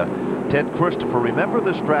and Ted Christopher. Remember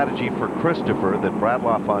the strategy for Christopher that Brad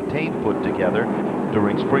LaFontaine put together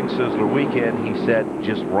during Spring Sizzler weekend? He said,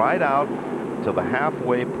 just ride out to the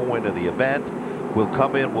halfway point of the event. We'll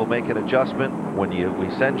come in, we'll make an adjustment. When we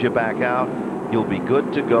send you back out, you'll be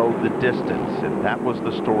good to go the distance. And that was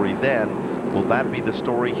the story then. Will that be the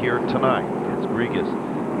story here tonight? As Grigas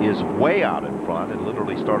is way out in front and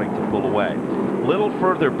literally starting to pull away. A little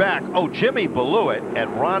further back, Jimmy Blewett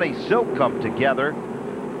and Ronnie Silk come together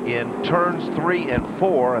in turns 3 and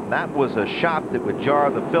 4, and that was a shot that would jar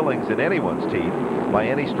the fillings in anyone's teeth by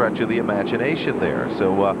any stretch of the imagination there.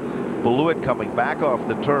 So Blewett coming back off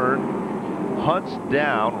the turn, hunts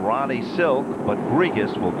down Ronnie Silk, but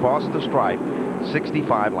Grigas will cross the stripe,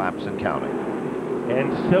 65 laps and counting.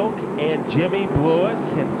 And Silk and Jimmy Blewett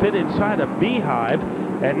can fit inside a beehive.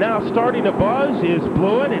 And now starting to buzz is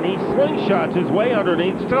Blewett, and he slingshots his way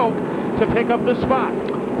underneath Silk to pick up the spot.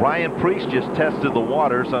 Ryan Priest just tested the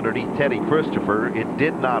waters underneath Teddy Christopher. It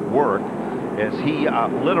did not work, as he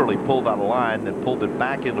literally pulled out a line and pulled it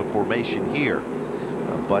back into formation here.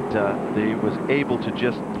 But he was able to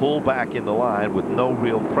just pull back in the line with no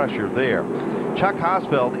real pressure there. Chuck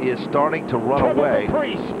Hossfeld is starting to run away.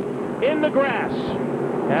 Priest in the grass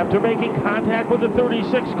after making contact with the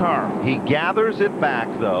 36 car. He gathers it back,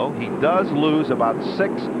 though. He does lose about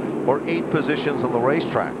 6 or 8 positions on the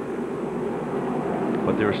racetrack.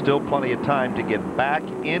 But there's still plenty of time to get back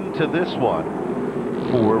into this one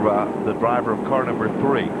for the driver of car number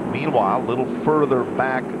 3. Meanwhile, a little further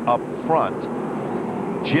back up front,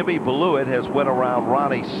 Jimmy Blewett has went around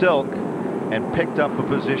Ronnie Silk and picked up a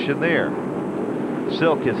position there.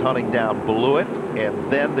 Silk is hunting down Blewett,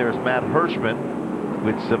 and then there's Matt Hirschman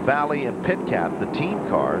with Savali and Pitkat, the team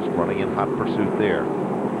cars, running in hot pursuit there.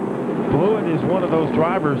 Blewett is one of those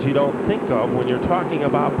drivers you don't think of when you're talking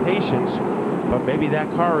about patience, but maybe that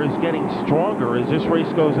car is getting stronger as this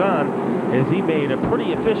race goes on, as he made a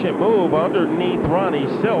pretty efficient move underneath Ronnie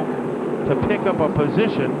Silk to pick up a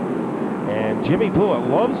position. And Jimmy Blewett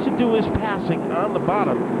loves to do his passing on the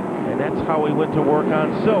bottom, and that's how he went to work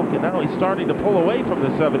on Silk, and now he's starting to pull away from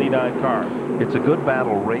the 79 car. It's a good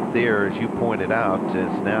battle right there, as you pointed out,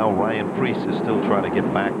 as now Ryan Priest is still trying to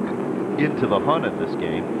get back into the hunt in this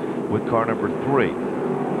game with car number 3.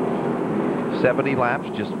 70 laps,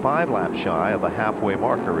 just 5 laps shy of the halfway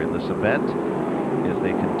marker in this event, as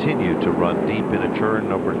they continue to run deep into turn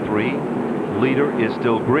number 3. Leader is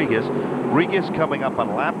still Grigas. Grigas coming up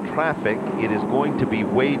on lap traffic. It is going to be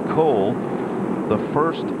Wade Cole, the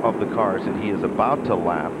first of the cars that he is about to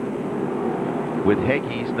lap. with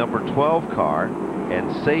Hege's number 12 car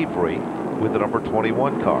and Savory with the number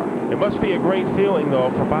 21 car. It must be a great feeling, though,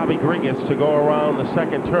 for Bobby Grigas to go around the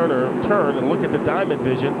second turn and look at the diamond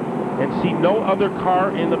vision and see no other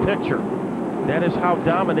car in the picture. That is how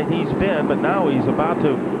dominant he's been, but now he's about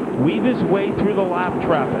to weave his way through the lap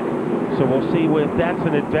traffic. So we'll see if that's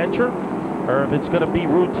an adventure or if it's going to be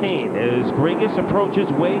routine as Grigas approaches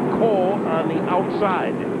Wade Cole on the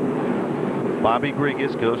outside. Bobby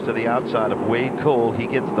Grigas goes to the outside of Wade Cole. He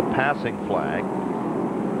gets the passing flag.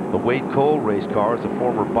 The Wade Cole race car is a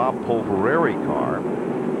former Bob Polverari car.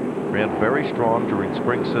 Ran very strong during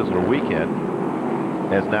Spring Sizzler weekend.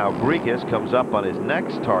 As now Grigas comes up on his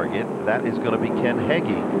next target, that is going to be Ken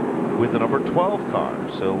Hege with the number 12 car.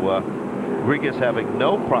 So Grigas having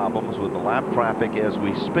no problems with the lap traffic as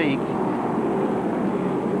we speak.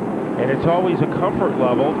 And it's always a comfort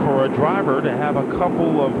level for a driver to have a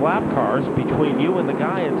couple of lap cars between you and the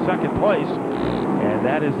guy in second place. And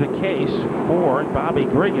that is the case for Bobby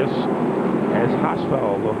Grigas, as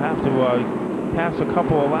Hossfeld will have to pass a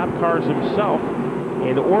couple of lap cars himself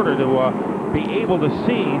in order to be able to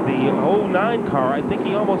see the 09 car. I think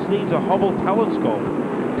he almost needs a Hubble telescope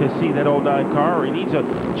to see that 09 car, or he needs a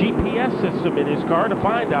GPS system in his car to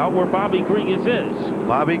find out where Bobby Grigas is.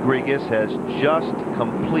 Bobby Grigas has just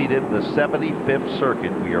completed the 75th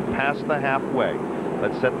circuit. We are past the halfway.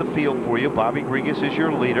 Let's set the field for you. Bobby Grigas is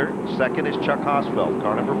your leader. Second is Chuck Hossfeld,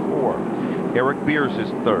 car number 4. Eric Beers is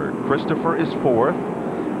third. Christopher is fourth.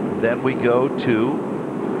 Then we go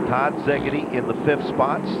to Todd Szegedy in the 5th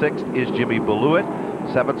spot. 6th is Jimmy Beluit.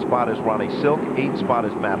 7th spot is Ronnie Silk. 8th spot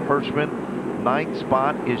is Matt Hirschman. 9th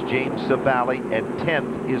spot is James Savali, and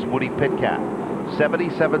 10th is Woody Pitcat.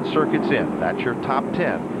 77 circuits in. That's your top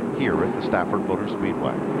 10 here at the Stafford Motor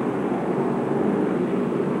Speedway.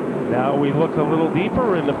 Now we look a little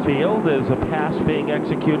deeper in the field as a pass being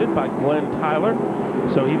executed by Glenn Tyler.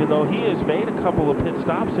 So even though he has made a couple of pit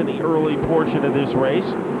stops in the early portion of this race,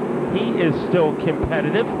 he is still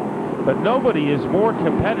competitive, but nobody is more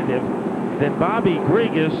competitive than Bobby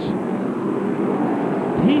Grigas.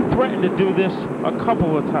 He threatened to do this a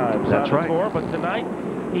couple of times on the tour, but tonight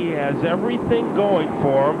he has everything going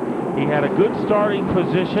for him. He had a good starting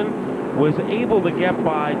position, was able to get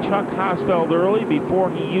by Chuck Hossfeld early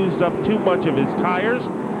before he used up too much of his tires,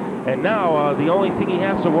 and now the only thing he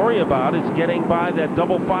has to worry about is getting by that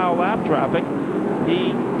double file lap traffic.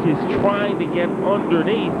 He is trying to get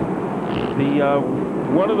underneath the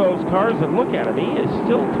one of those cars, and look at him, he is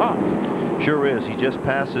still tough. Sure is. He just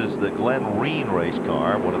passes the Glenn Reen race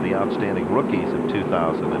car, one of the outstanding rookies of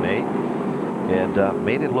 2008, and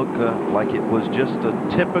made it look like it was just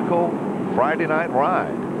a typical Friday night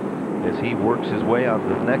ride as he works his way on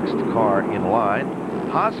the next car in line.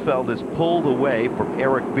 Hossfeld is pulled away from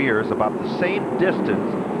Eric Beers. About the same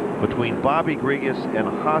distance between Bobby Grigas and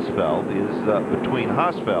Hossfeld is between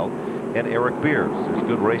Hossfeld and Eric Beers. There's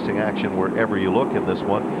good racing action wherever you look in this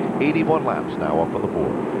one. 81 laps now up on the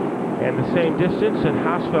board. And the same distance that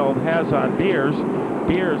Hossfeld has on Beers.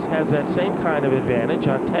 Beers has that same kind of advantage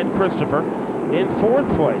on Ted Christopher in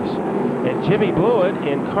 4th place. And Jimmy Blewett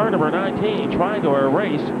in car number 19 trying to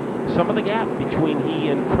erase some of the gap between he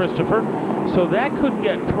and Christopher. So that could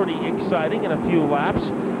get pretty exciting in a few laps.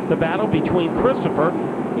 The battle between Christopher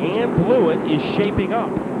and Blewett is shaping up.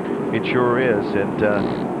 It sure is,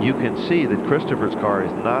 and you can see that Christopher's car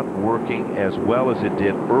is not working as well as it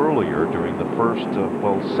did earlier during the first,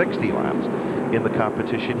 60 laps in the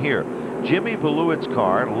competition here. Jimmy Beluit's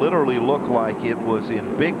car literally looked like it was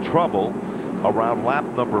in big trouble around lap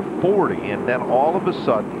number 40, and then all of a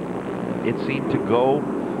sudden it seemed to go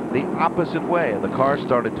the opposite way, and the car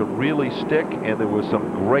started to really stick, and there was some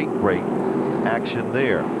great action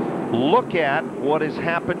there. Look at what has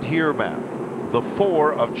happened here, Matt. The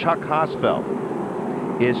 4 of Chuck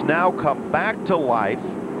Hossfeld is now come back to life,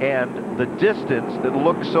 and the distance that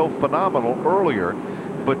looked so phenomenal earlier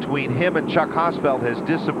between him and Chuck Hossfeld has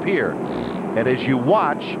disappeared. And as you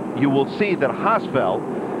watch, you will see that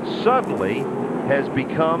Hossfeld suddenly has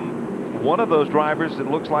become one of those drivers that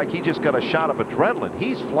looks like he just got a shot of adrenaline.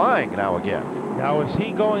 He's flying now again. Now, is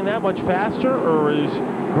he going that much faster, or is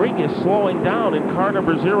Grigas slowing down in car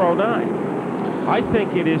number 09? I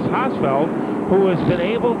think it is Hossfeld who has been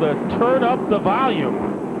able to turn up the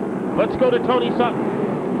volume. Let's go to Tony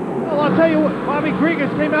Sutton. Well, I'll tell you what, Bobby Grigas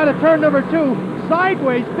came out of turn number 2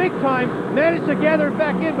 sideways big time, managed to gather it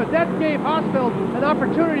back in, but that gave Hossfeld an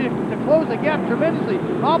opportunity to close the gap tremendously.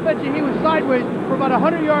 I'll bet you he was sideways for about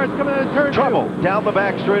 100 yards coming out of turn 2. Trouble down the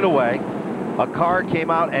back straightaway. A car came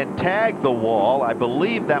out and tagged the wall. I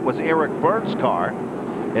believe that was Eric Burns' car.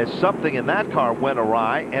 as something in that car went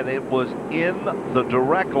awry, and it was in the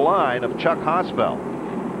direct line of Chuck Hossfeld.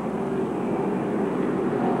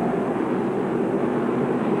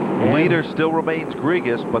 Leader still remains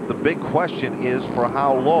Grigas, but the big question is for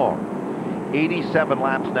how long. 87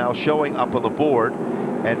 laps now showing up on the board,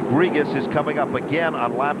 and Grigas is coming up again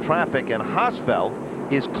on lap traffic, and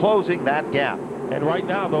Hossfeld is closing that gap. And right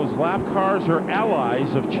now, those lap cars are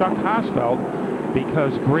allies of Chuck Hossfeld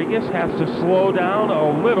because Grigas has to slow down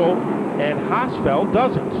a little, and Hossfeld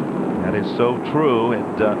doesn't. That is so true,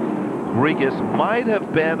 and Grigas might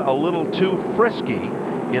have been a little too frisky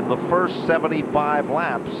in the first 75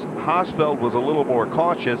 laps. Hossfeld was a little more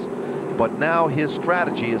cautious, but now his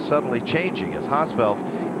strategy is suddenly changing as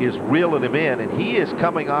Hossfeld is reeling him in, and he is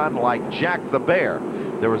coming on like Jack the Bear.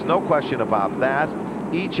 There is no question about that.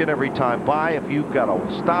 Each and every time by, if you've got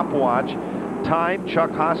a stopwatch, time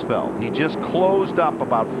Chuck Hossfeld. He just closed up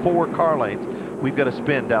about 4 car lanes. We've got to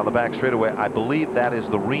spin down the back straightaway. I believe that is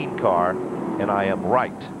the Reen car, and I am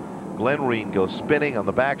right. Glenn Reen goes spinning on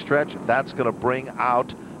the backstretch. That's going to bring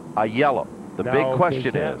out a yellow. The big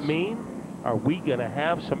question does that mean, are we going to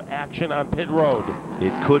have some action on pit road?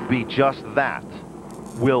 It could be just that.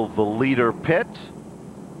 Will the leader pit?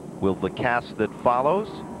 Will the cast that follows?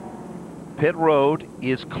 Pit road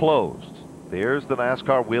is closed. There's the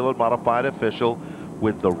NASCAR Whelen Modified official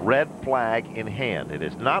with the red flag in hand. It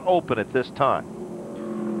is not open at this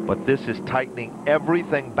time, but this is tightening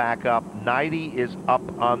everything back up. 90 is up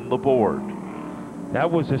on the board.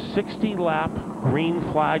 That was a 60-lap green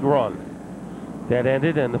flag run that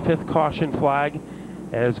ended in the 5th caution flag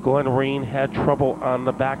as Glenn Reen had trouble on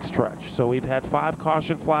the backstretch. So we've had 5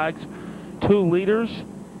 caution flags, 2 leaders,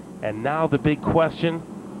 and now the big question,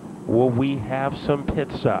 will we have some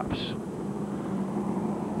pit stops?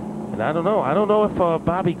 And I don't know. I don't know if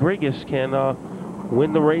Bobby Grigas can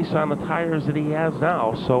win the race on the tires that he has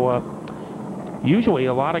now. So usually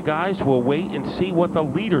a lot of guys will wait and see what the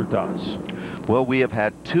leader does. Well, we have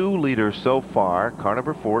had 2 leaders so far. Car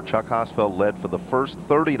number 4, Chuck Hossfeld, led for the first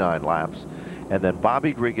 39 laps. And then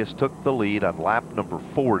Bobby Grigas took the lead on lap number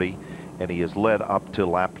 40, and he is led up to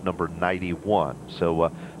lap number 91. So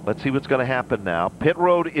let's see what's going to happen now. Pit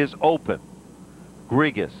road is open.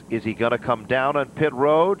 Grigas, is he going to come down on pit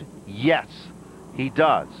road? Yes, he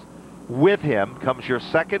does. With him comes your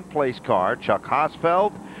 2nd place car, Chuck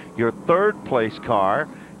Hossfeld, your 3rd place car,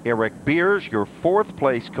 Eric Beers, your 4th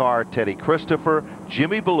place car, Teddy Christopher,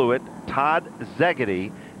 Jimmy Blewett, Todd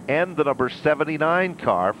Szegedy, and the number 79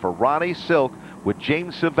 car for Ronnie Silk with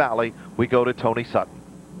James Savali. We go to Tony Sutton.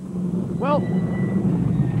 Well,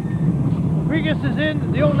 Grigas is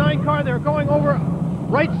in the 09 car. They're going over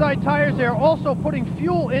right side tires. They're also putting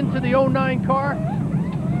fuel into the 09 car.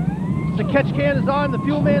 The catch can is on, the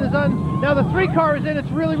fuel man is on. Now the 3 car is in. It's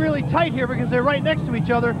really, really tight here because they're right next to each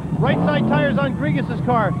other. Right side tires on Grigas'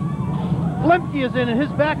 car. Lemke is in, and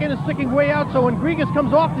his back end is sticking way out, so when Grigas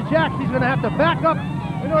comes off the jacks, he's going to have to back up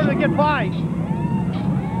in order to get by.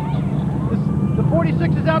 The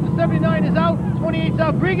 46 is out, the 79 is out, 28 is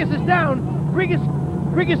out, Grigas is down.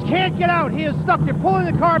 Grigas can't get out. He is stuck. They're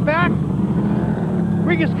pulling the car back.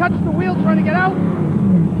 Grigas cuts the wheel trying to get out.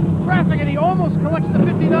 Traffic, and he almost collects the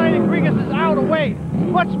 59, and Grigas is out away.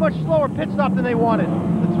 Much, much slower pit stop than they wanted.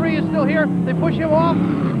 The 3 is still here. They push him off,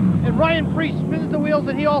 and Ryan Preece spins the wheels,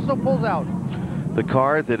 and he also pulls out. The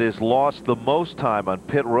car that has lost the most time on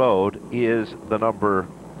pit road is the number,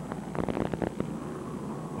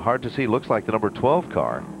 hard to see, looks like the number 12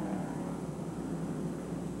 car.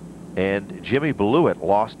 And Jimmy Blewett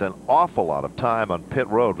lost an awful lot of time on pit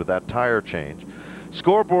road with that tire change.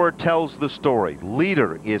 Scoreboard tells the story.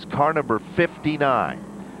 Leader is car number 59.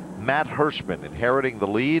 Matt Hirschman inheriting the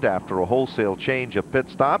lead after a wholesale change of pit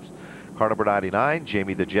stops. Car number 99,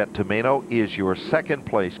 Jamie the Jet Tomeno, is your 2nd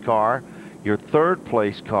place car. Your 3rd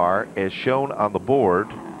place car, as shown on the board,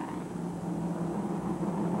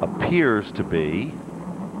 appears to be...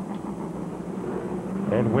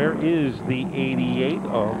 And where is the 88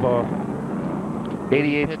 of...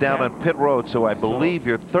 88's down on pit road, so I believe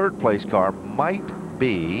your 3rd place car might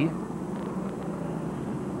be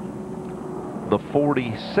the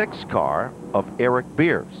 46 car of Eric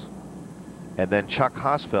Beers. And then Chuck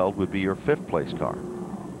Hossfeld would be your 5th place car.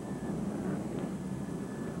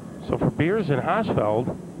 So for Beers and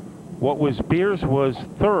Hossfeld, what was Beers was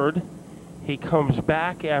 3rd. He comes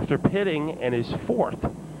back after pitting and is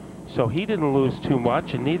 4th. So he didn't lose too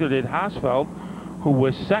much, and neither did Hossfeld, who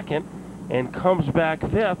was 2nd and comes back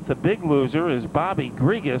 5th. The big loser is Bobby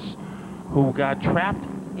Grigas, who got trapped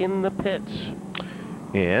in the pits.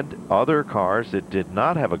 And other cars that did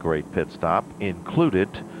not have a great pit stop included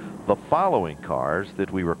the following cars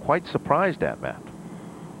that we were quite surprised at, Matt.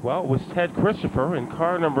 Well, it was Ted Christopher in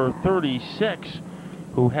car number 36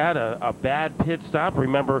 who had a bad pit stop.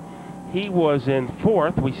 Remember, he was in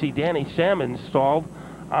 4th. We see Danny Salmon stalled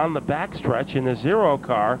on the backstretch in the 0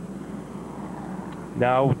 car.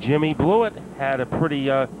 Now, Jimmy Blewett had a pretty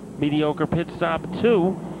mediocre pit stop,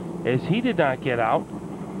 too, as he did not get out.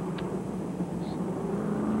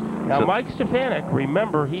 Now, Mike Stefanik,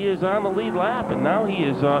 remember, he is on the lead lap, and now he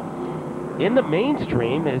is in the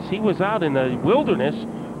mainstream as he was out in the wilderness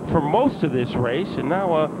for most of this race, and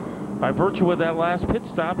now, by virtue of that last pit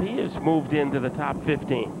stop, he has moved into the top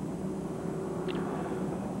 15.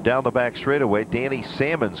 Down the back straightaway, Danny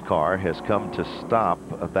Salmon's car has come to stop.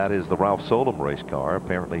 That is the Ralph Solom race car.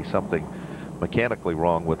 Apparently something mechanically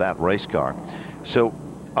wrong with that race car. So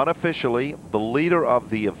unofficially, the leader of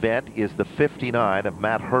the event is the 59 of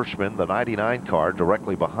Matt Hirschman. The 99 car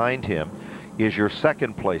directly behind him is your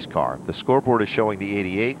second place car. The scoreboard is showing the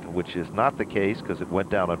 88, which is not the case because it went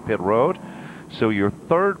down on pit road. So your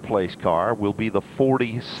third place car will be the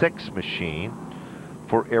 46 machine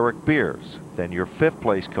for Eric Beers. Then your fifth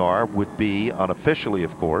place car would be, unofficially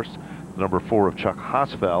of course, number 4 of Chuck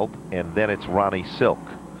Hossfeld, and then it's Ronnie Silk.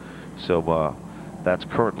 So that's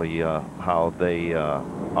currently how they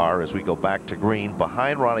are as we go back to green.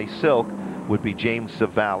 Behind Ronnie Silk would be James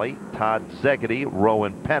Savali, Todd Szegedy,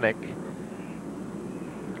 Rowan Pennick,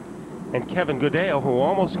 and Kevin Goodale, who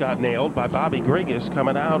almost got nailed by Bobby Grigas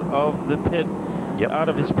coming out of the pit, out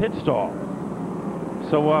of his pit stall.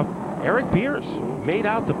 So Eric Beers made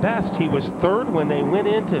out the best. He was 3rd when they went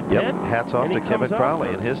into pit. Hats off to Kevin Crowley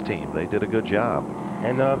and his team. They did a good job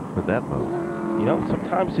with that move. You know,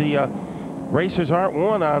 sometimes the racers aren't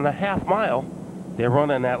won on a half mile. They're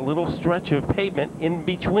running that little stretch of pavement in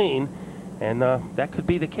between, and that could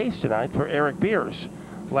be the case tonight for Eric Beers.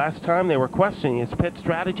 Last time they were questioning his pit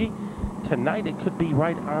strategy. Tonight it could be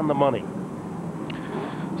right on the money.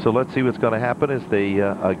 So let's see what's going to happen as they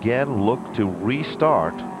again look to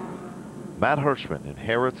restart. Matt Hirschman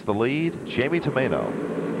inherits the lead. Jamie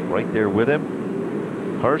Tomeno right there with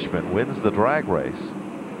him. Hirschman wins the drag race.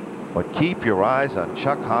 But keep your eyes on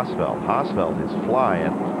Chuck Hossfeld. Hossfeld is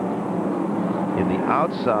flying in the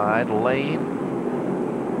outside lane,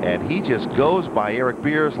 and he just goes by Eric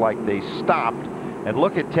Beers like they stopped. And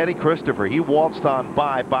look at Teddy Christopher. He waltzed on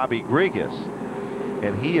by Bobby Grigas,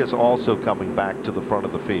 and he is also coming back to the front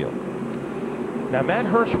of the field. Now, Matt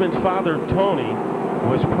Hirschman's father, Tony,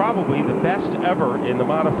 was probably the best ever in the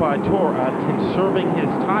Modified Tour on conserving his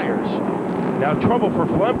tires. Now, trouble for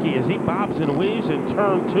Flemke as he bobs and weaves in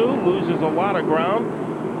turn 2, loses a lot of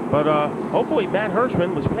ground. But hopefully Matt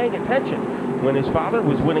Hirschman was paying attention when his father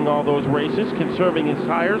was winning all those races, conserving his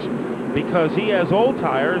tires, because he has old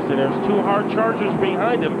tires, and there's 2 hard chargers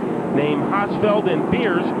behind him named Hossfeld and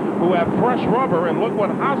Beers who have fresh rubber, and look what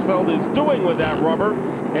Hossfeld is doing with that rubber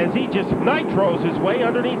as he just nitros his way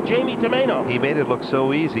underneath Jamie Tomeno. He made it look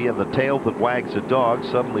so easy, and the tail that wags a dog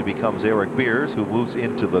suddenly becomes Eric Beers, who moves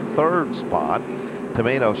into the 3rd spot.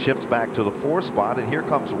 Tomeno shifts back to the 4th spot, and here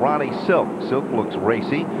comes Ronnie Silk. Silk looks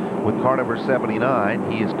racy with car number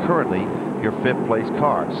 79. He is currently your 5th place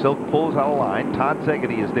car. Silk pulls out of line. Todd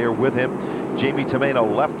Szegedy is there with him. Jamie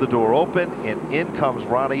Tomeno left the door open, and in comes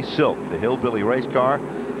Ronnie Silk. The Hillbilly race car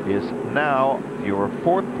is now your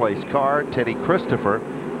 4th place car. Teddy Christopher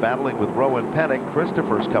battling with Rowan Pennick.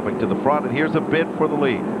 Christopher's coming to the front, and here's a bid for the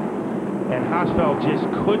lead. And Hossfeld just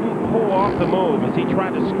couldn't pull off the move as he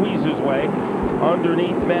tried to squeeze his way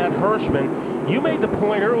underneath Matt Hirschman. You made the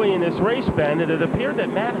point early in this race, Ben, that it appeared that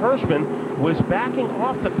Matt Hirschman was backing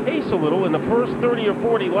off the pace a little in the first 30 or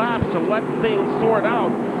 40 laps to let things sort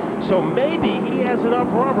out. So maybe he has enough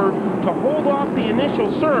rubber to hold off the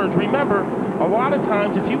initial surge. Remember, a lot of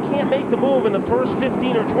times if you can't make the move in the first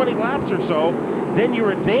 15 or 20 laps or so, then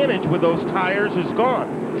your advantage with those tires is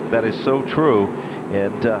gone. That is so true.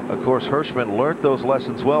 And, of course, Hirschman learned those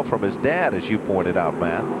lessons well from his dad, as you pointed out,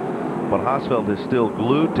 Matt. But Hossfeld is still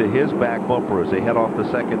glued to his back bumper as they head off the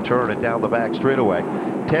 2nd turn and down the back straightaway.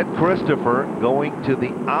 Ted Christopher going to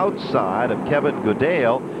the outside of Kevin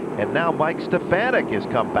Goodale. And now Mike Stefanik has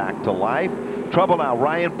come back to life. Trouble now.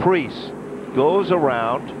 Ryan Preece goes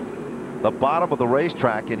around the bottom of the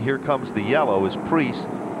racetrack, and here comes the yellow as Preece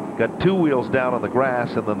got 2 wheels down on the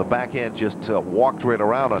grass, and then the back end just walked right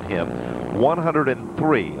around on him.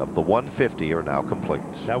 103 of the 150 are now complete.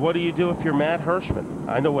 Now, what do you do if you're Matt Hirschman?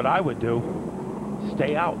 I know what I would do.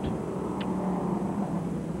 Stay out.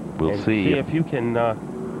 We'll see if you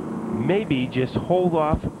can maybe just hold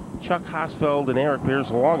off Chuck Hossfeld and Eric Beers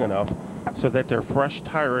long enough so that their fresh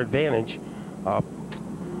tire advantage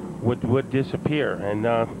would disappear. And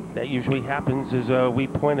that usually happens, as we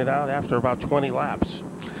pointed out, after about 20 laps.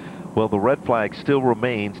 Well, the red flag still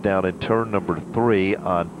remains down in turn number 3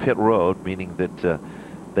 on pit road, meaning that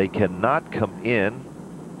they cannot come in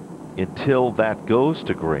until that goes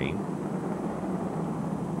to green,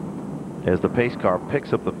 as the pace car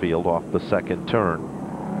picks up the field off the second turn.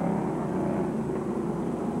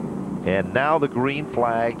 And now the green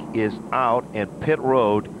flag is out and pit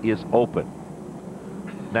road is open.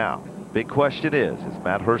 Now, big question is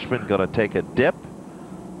Matt Hirschman going to take a dip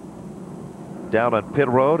down on pit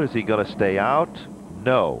road? Is he going to stay out?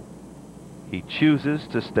 No. He chooses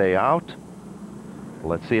to stay out.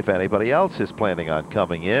 Let's see if anybody else is planning on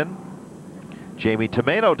coming in. Jamie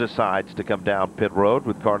Tomeno decides to come down pit road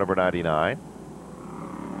with car number 99.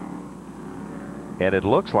 And it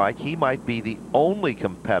looks like he might be the only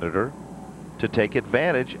competitor to take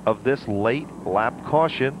advantage of this late lap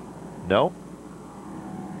caution. No.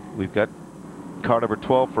 We've got car number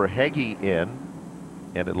 12 for Szegedy in,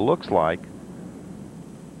 and it looks like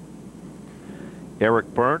Eric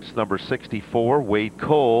Berndt, number 64, Wade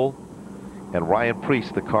Cole, and Ryan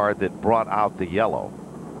Preece, the car that brought out the yellow,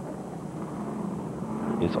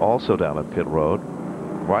 is also down at pit road.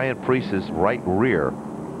 Ryan Preece's right rear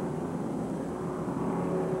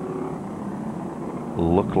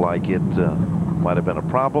looked like it might have been a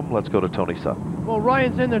problem. Let's go to Tony Sutton. Well,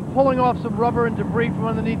 Ryan's in there pulling off some rubber and debris from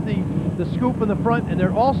underneath the scoop in the front, and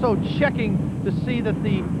they're also checking to see that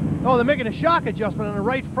they're making a shock adjustment on the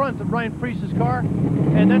right front of Ryan Preece's car,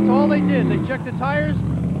 and that's all they did. They checked the tires,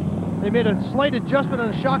 they made a slight adjustment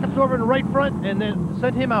on the shock absorber in the right front, and then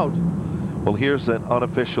sent him out. Well, here's an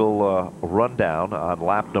unofficial rundown on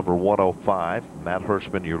lap number 105. Matt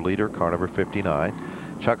Hirschman, your leader, car number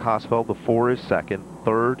 59. Chuck Hossfeld, the 4 is second.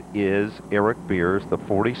 Third is Eric Beers, the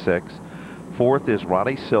 46. Fourth is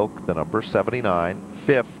Ronnie Silk, the number 79.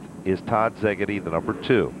 Fifth is Todd Szegedy, the number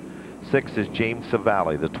 2. Sixth is James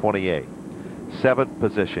Savali, the 28. Seventh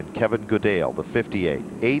position, Kevin Goodale, the 58.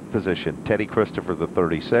 Eighth position, Teddy Christopher, the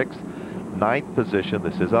 36. Ninth position,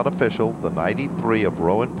 this is unofficial, the 93 of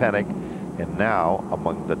Rowan Pennick. And now,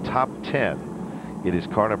 among the top 10, it is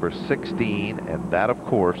car number 16, and that, of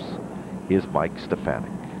course, is Mike Stefanik.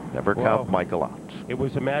 Never count Michael out. It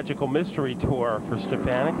was a magical mystery tour for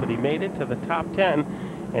Stefanik, but he made it to the top 10,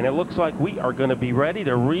 and it looks like we are going to be ready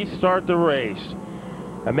to restart the race.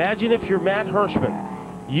 Imagine if you're Matt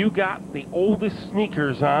Hirschman. You got the oldest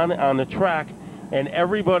sneakers on the track, and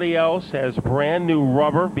everybody else has brand new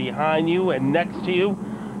rubber behind you and next to you.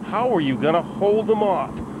 How are you going to hold them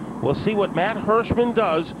off? We'll see what Matt Hirschman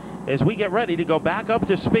does as we get ready to go back up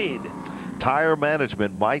to speed. Tire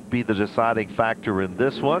management might be the deciding factor in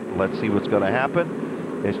this one. Let's see what's going to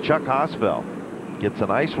happen as Chuck Hossfeld gets a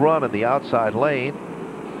nice run in the outside lane.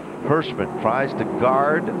 Hirschman tries to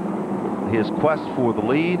guard his quest for the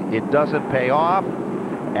lead. It doesn't pay off.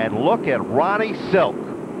 And look at Ronnie Silk.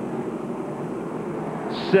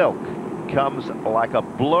 Silk comes like a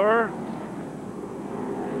blur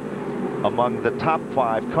among the top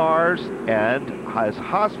 5 cars, and as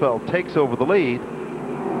Hossfeld takes over the lead,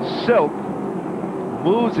 Silk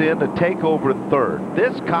moves in to take over third.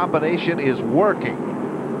 This combination is working.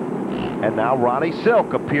 And now Ronnie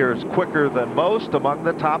Silk appears quicker than most among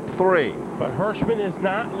the top 3. But Hirschman is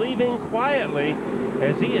not leaving quietly,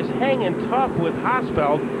 as he is hanging tough with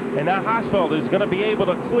Hossfeld, and now Hossfeld is going to be able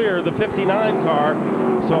to clear the 59 car.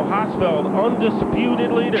 So Hossfeld,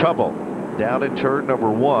 undisputed leader. Trouble down in turn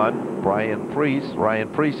number 1. Ryan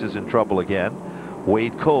Preece is in trouble again.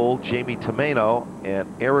 Wade Cole, Jamie Tomeno, and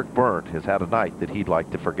Eric Berndt has had a night that he'd like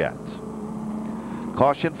to forget.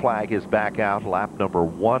 Caution flag is back out, lap number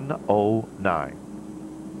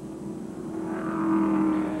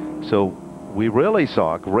 109. So we really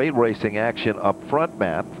saw great racing action up front,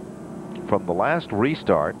 Matt, from the last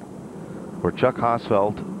restart, where Chuck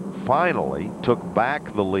Hossfeld finally took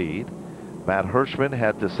back the lead. Matt Hirschman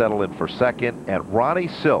had to settle in for second, and Ronnie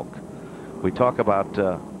Silk, we talk about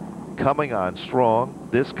coming on strong.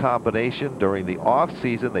 This combination during the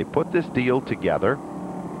off-season, they put this deal together.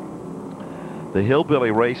 The Hillbilly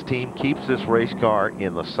race team keeps this race car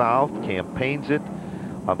in the south, campaigns it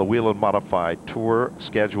on the Whelen Modified Tour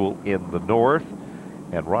schedule in the north,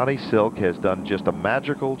 and Ronnie Silk has done just a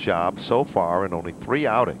magical job so far in only 3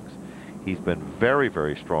 outings. He's been very,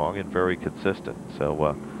 very strong and very consistent.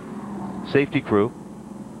 So safety crew,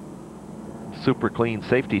 super clean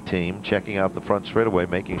safety team, checking out the front straightaway,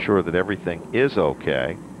 making sure that everything is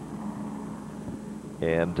okay.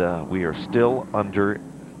 And we are still under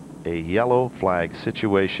a yellow flag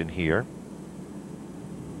situation here.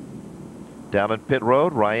 Down in pit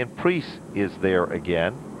road, Ryan Preece is there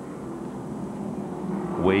again.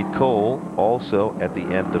 Wade Cole also at the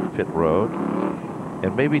end of pit road.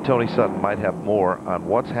 And maybe Tony Sutton might have more on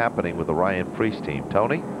what's happening with the Ryan Preece team.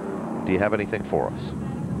 Tony, do you have anything for us?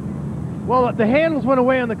 Well, the handles went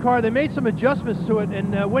away on the car. They made some adjustments to it,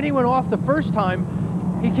 and when he went off the first time,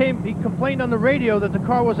 he complained on the radio that the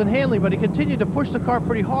car wasn't handling, but he continued to push the car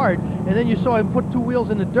pretty hard, and then you saw him put 2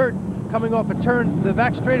 wheels in the dirt coming off a turn, the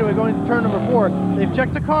back straightaway going to turn number 4. They've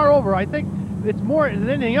checked the car over. I think it's more than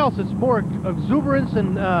anything else, it's more exuberance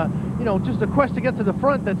and you know, just a quest to get to the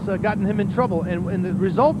front that's gotten him in trouble, and the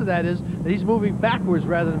result of that is that he's moving backwards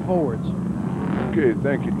rather than forwards. Okay,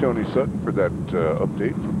 thank you, Tony Sutton, for that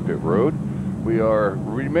update from pit road. We are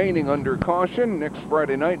remaining under caution. Next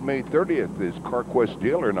Friday night, May 30th, is CarQuest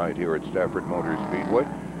Dealer Night here at Stafford Motor Speedway.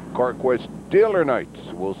 CarQuest Dealer Nights.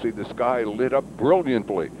 We'll see the sky lit up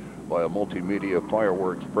brilliantly by a multimedia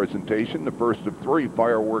fireworks presentation, the first of 3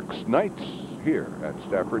 fireworks nights here at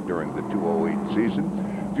Stafford during the 208 season.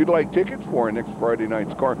 If you'd like tickets for next Friday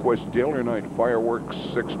night's CarQuest Dealer Night Fireworks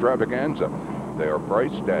Extravaganza, they are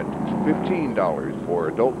priced at $15 for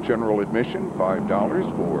adult general admission,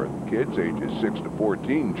 $5 for kids ages 6 to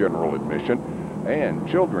 14 general admission, and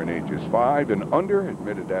children ages 5 and under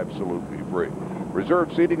admitted absolutely free.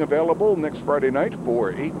 Reserved seating available next Friday night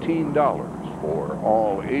for $18 for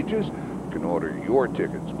all ages. You can order your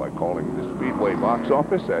tickets by calling the Speedway box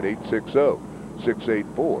office at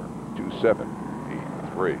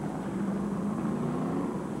 860-684-2783.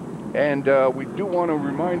 And we do want to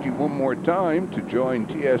remind you one more time to join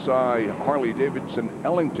TSI Harley-Davidson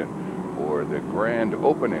Ellington for the grand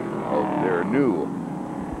opening of their new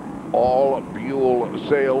all-Buell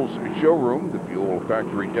sales showroom. The Buell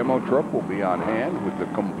factory demo truck will be on hand with the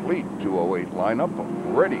complete 208 lineup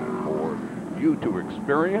ready for you to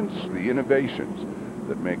experience the innovations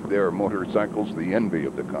that make their motorcycles the envy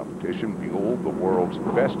of the competition. Buell, the world's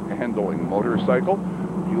best handling motorcycle.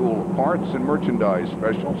 Buell parts and merchandise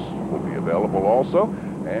specials will be available also.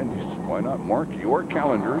 And why not mark your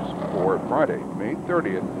calendars for Friday, May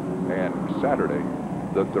 30th and Saturday,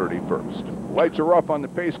 the 31st. Lights are off on the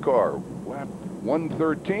pace car. Lap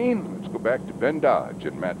 113. Let's go back to Ben Dodge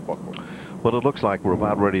and Matt Buckler. Well, it looks like we're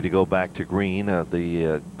about ready to go back to green.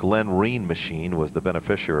 The Glenn Reen machine was the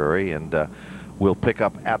beneficiary, and we'll pick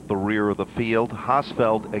up at the rear of the field.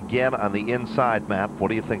 Hossfeld again on the inside. Matt, what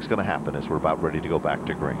do you think is going to happen as we're about ready to go back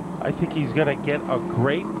to green? I think he's going to get a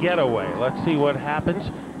great getaway. Let's see what happens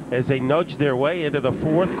as they nudge their way into the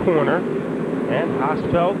 4th corner. And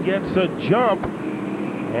Hossfeld gets a jump.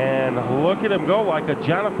 And look at him go like a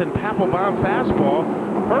Jonathan Papelbon fastball.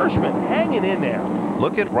 Hirschman hanging in there.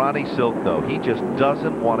 Look at Ronnie Silk, though. He just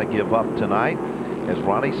doesn't want to give up tonight as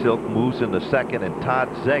Ronnie Silk moves into 2nd, and Todd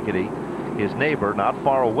Szegedy, his neighbor, not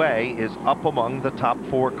far away, is up among the top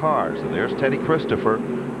 4 cars. And there's Teddy Christopher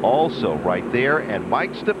also right there, and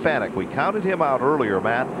Mike Stefanik. We counted him out earlier,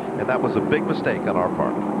 Matt, and that was a big mistake on our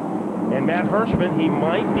part. And Matt Hirschman, he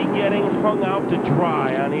might be getting hung out to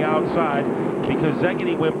dry on the outside because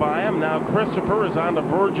Szegedy went by him. Now Christopher is on the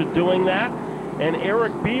verge of doing that, and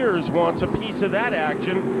Eric Beers wants a piece of that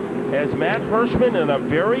action as Matt Hirschman in a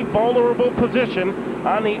very vulnerable position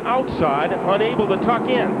on the outside, unable to tuck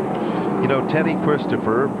in. You know, Teddy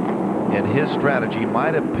Christopher and his strategy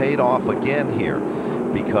might have paid off again here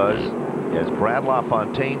because, as Brad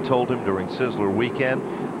LaFontaine told him during Sizzler weekend,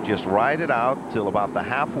 just ride it out till about the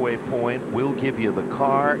halfway point. We'll give you the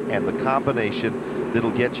car and the combination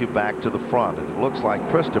that'll get you back to the front. And it looks like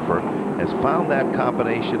Christopher has found that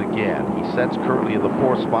combination again. He sets currently in the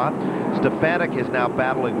 4th spot. Stefanik is now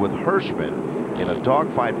battling with Hirschman in a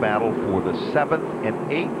dogfight battle for the 7th and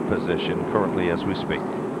 8th position currently as we speak.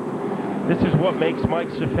 This is what makes Mike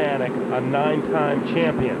Stefanik a 9-time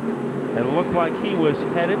champion. It looked like he was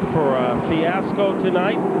headed for a fiasco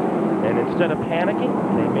tonight. And instead of panicking,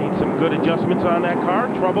 they made some good adjustments on that car.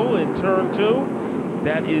 Trouble in turn 2.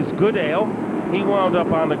 That is Goodale. He wound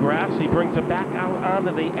up on the grass. He brings it back out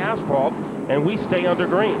onto the asphalt, and we stay under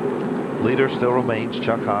green. Leader still remains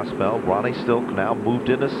Chuck Hossfeld. Ronnie Silk now moved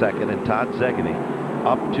into 2nd, and Todd Szegedy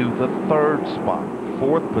up to the 3rd spot.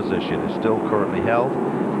 4th position is still currently held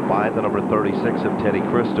by the number 36 of Teddy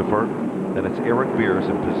Christopher. Then it's Eric Beers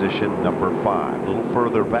in position number 5. A little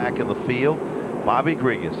further back in the field, Bobby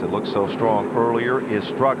Grigas, that looked so strong earlier, is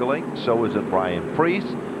struggling. So is it Ryan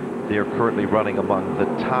Preece. They're currently running among the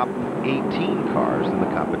top 18 cars in the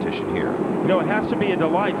competition here. You know, it has to be a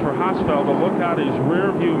delight for Hossfeld to look out his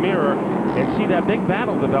rear-view mirror and see that big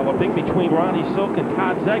battle developing between Ronnie Silk and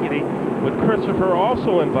Todd Szegedy, with Christopher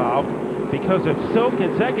also involved, because if Silk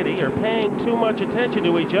and Szegedy are paying too much attention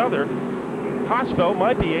to each other, Hossfeld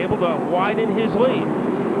might be able to widen his lead.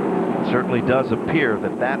 It certainly does appear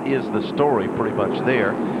that that is the story pretty much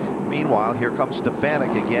there. Meanwhile, here comes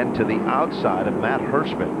Stefanik again to the outside of Matt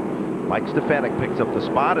Hirschman. Mike Stefanik picks up the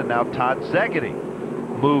spot, and now Todd Szegedy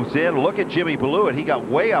moves in. Look at Jimmy Blewett. He got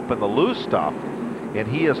way up in the loose stuff, and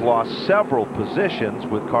he has lost several positions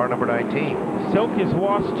with car number 19. Silk has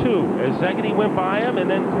lost 2 as Szegedy went by him, and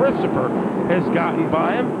then Christopher has gotten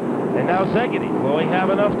by him. And now Szegedy, will he have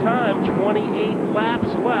enough time? 28 laps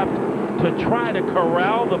left to try to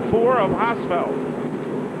corral the 4 of Hossfeld.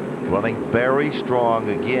 Running very strong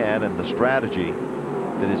again, and the strategy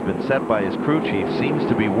that has been set by his crew chief seems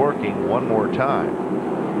to be working one more time,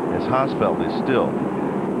 as Hossfeld is still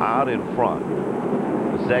out in front.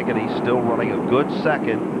 Szegedy still running a good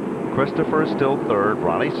second. Christopher is still third.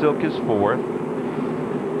 Ronnie Silk is fourth.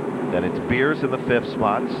 Then it's Beers in the 5th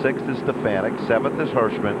spot. 6th is Stefanik. 7th is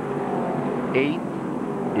Hirschman.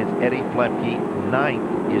 8th is Eddie Flemke.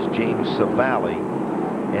 9th is James Savali.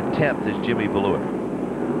 And 10th is Jimmy Blewett.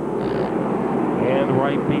 And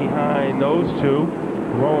right behind those two,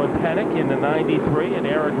 Rowan Pennick in the 93 and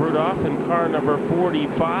Eric Rudolph in car number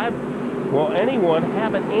 45. Will anyone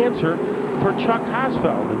have an answer for Chuck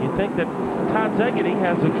Hossfeld? And you think that Todd Szegedy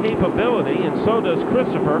has the capability, and so does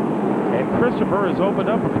Christopher. And Christopher has opened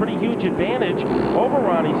up a pretty huge advantage over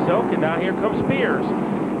Ronnie Silk, and now here comes Beers.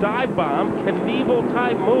 Dive bomb, Knievel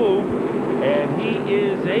type move, and he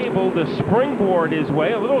is able to springboard his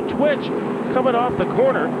way. A little twitch coming off the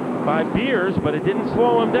corner by Beers, but it didn't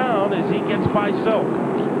slow him down as he gets by Silk.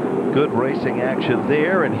 Good racing action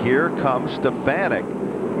there, and here comes Stefanik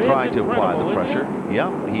trying to apply the pressure.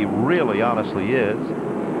 Yeah, he really honestly is.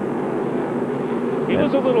 He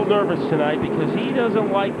was a little nervous tonight because he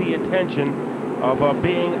doesn't like the attention of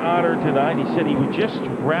being honored tonight. He said he would just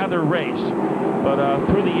rather race. But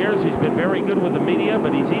through the years, he's been very good with the media,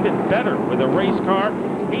 but he's even better with a race car.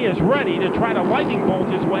 He is ready to try to lightning bolt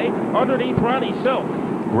his way underneath Ronnie Silk.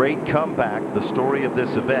 Great comeback. The story of this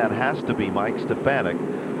event has to be Mike Stefanik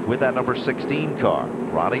with that number 16 car.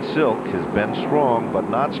 Ronnie Silk has been strong, but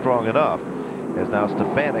not strong enough, as now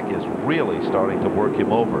Stefanik is really starting to work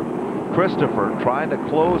him over. Christopher trying to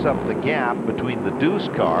close up the gap between the Deuce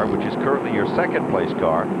car, which is currently your second place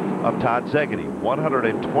car, of Todd Szegedy.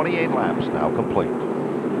 128 laps now complete.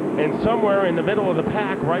 And somewhere in the middle of the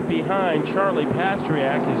pack, right behind Charlie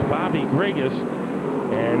Pastriak, is Bobby Grigas.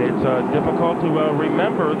 And it's difficult to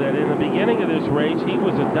remember that in the beginning of this race, he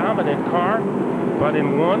was a dominant car, but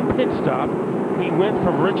in one pit stop, he went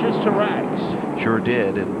from riches to rags. Sure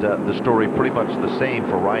did, and the story pretty much the same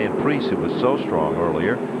for Ryan Preece, who was so strong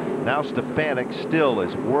earlier. Now Stefanik still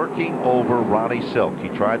is working over Ronnie Silk. He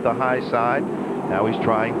tried the high side, now he's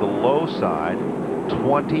trying the low side.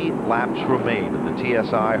 20 laps remain in the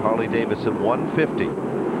TSI Harley-Davidson 150.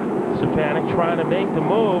 Stefanik trying to make the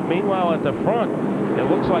move. Meanwhile, at the front, it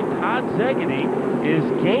looks like Todd Szegedy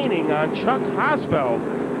is gaining on Chuck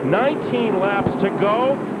Hossfeld. 19 laps to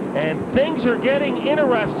go, and things are getting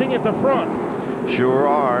interesting at the front. Sure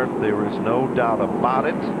are. There is no doubt about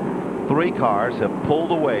it. 3 cars have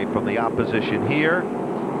pulled away from the opposition here.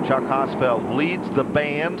 Chuck Hossfeld leads the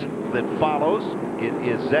band that follows. It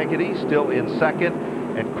is Szegedy still in second,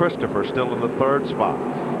 and Christopher still in the 3rd spot.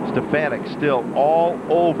 Stefanik still all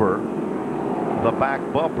over the back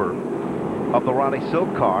bumper of the Ronnie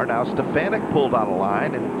Silk car. Now Stefanik pulled out of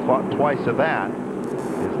line and fought twice of that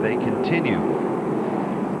as they continue.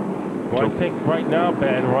 Well, I think right now,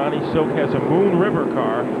 Ben, Ronnie Silk has a Moon River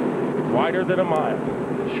car wider than a mile.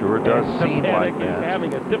 Sure does seem like that. that. Is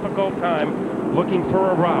having a difficult time looking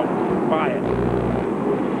for a route by it.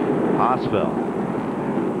 Hossfeld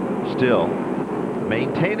still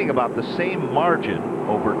maintaining about the same margin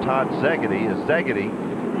over Todd Szegedy as Szegedy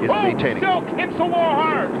is maintaining. Silk hits the wall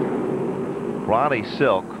hard. Ronnie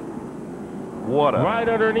Silk, what a... Right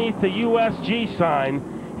underneath the USG sign,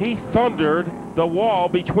 he thundered the wall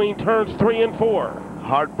between turns 3 and 4.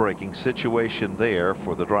 Heartbreaking situation there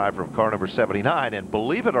for the driver of car number 79, and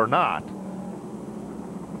believe it or not,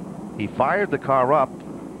 he fired the car up,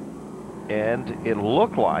 and it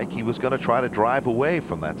looked like he was going to try to drive away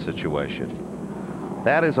from that situation.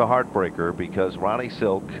 That is a heartbreaker because Ronnie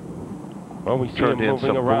Silk turned in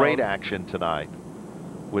some great action tonight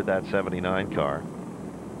with that 79 car.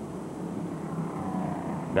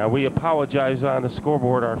 Now we apologize on the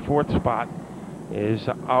scoreboard. Our 4th spot is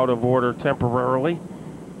out of order temporarily.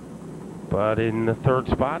 But in the 3rd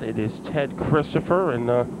spot, it is Ted Christopher. And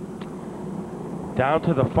down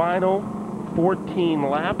to the final 14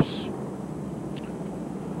 laps.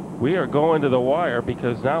 We are going to the wire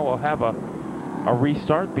because now we'll have a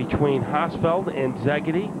restart between Hossfeld and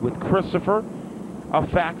Szegedy with Christopher a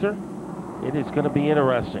factor. It is going to be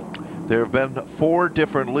interesting. There have been 4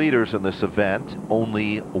 different leaders in this event.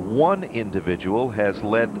 Only one individual has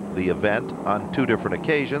led the event on 2 different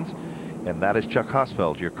occasions, and that is Chuck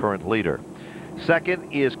Hossfeld, your current leader.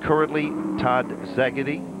 Second is currently Todd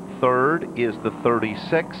Szegedy. Third is the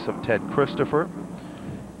 36 of Ted Christopher.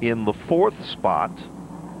 In the 4th spot,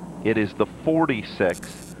 it is the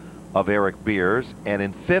 46 of Eric Beers, and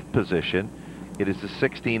in 5th position, it is the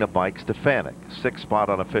 16 of Mike Stefanik. 6th spot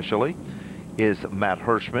unofficially is Matt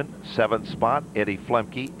Hirschman. 7th spot, Eddie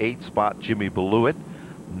Flemke. 8th spot, Jimmy Beluit.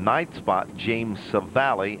 9th spot, James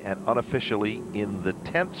Savali, and unofficially in the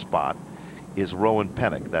 10th spot is Rowan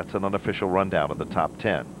Pennick. That's an unofficial rundown of the top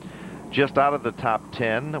 10. Just out of the top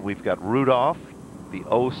 10, we've got Rudolph, the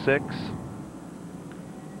 06,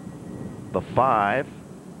 the 5,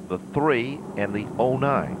 the 3, and the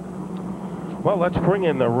 09. Well, let's bring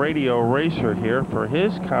in the radio racer here for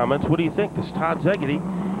his comments. What do you think? Does Todd Szegedy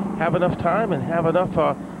have enough time and have enough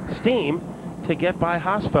steam to get by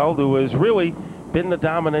Hossfeld, who has really been the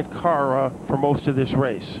dominant car for most of this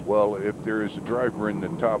race? Well, if there is a driver in the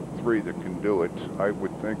top 3 that can do it, I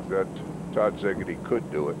would think that Todd Szegedy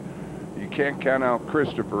could do it. You can't count out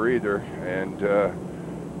Christopher either, and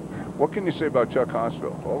what can you say about Chuck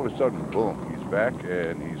Hossfeld? All of a sudden, boom, he's back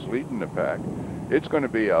and he's leading the pack. It's going to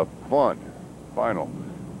be a fun final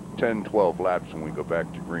 10-12 laps when we go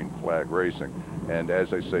back to green flag racing. And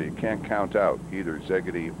as I say, you can't count out either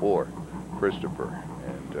Szegedy or Christopher.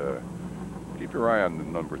 And keep your eye on the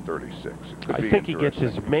number 36. I think he gets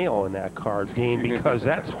his mail in that car, Dean, because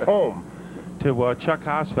that's home to Chuck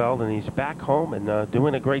Hossfeld, and he's back home and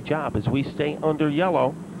doing a great job as we stay under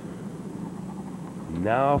yellow.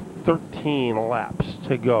 Now 13 laps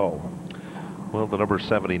to go. Well, the number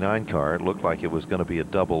 79 car, it looked like it was going to be a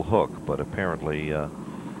double hook, but apparently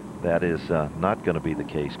that is not going to be the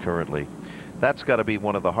case currently. That's got to be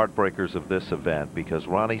one of the heartbreakers of this event, because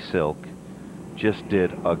Ronnie Silk just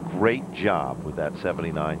did a great job with that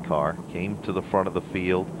 79 car. Came to the front of the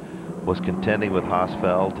field, was contending with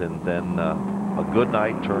Hossfeld, and then a good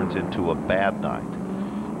night turns into a bad night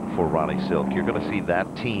for Ronnie Silk. You're going to see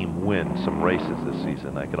that team win some races this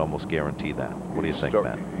season. I can almost guarantee that. What do you think,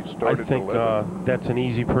 Matt? I think that's an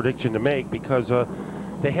easy prediction to make, because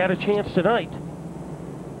they had a chance tonight,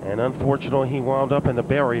 and unfortunately he wound up in the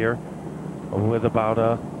barrier with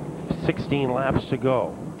about 16 laps to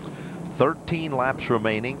go. 13 laps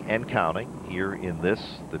remaining and counting here in this,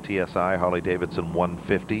 the TSI Harley-Davidson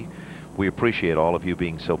 150. We appreciate all of you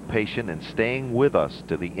being so patient and staying with us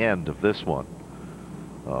to the end of this one.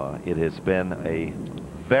 It has been a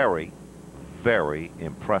very, very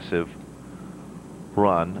impressive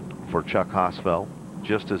run for Chuck Hossfeld.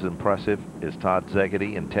 Just as impressive as Todd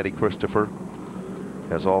Szegedy, and Teddy Christopher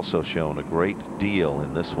has also shown a great deal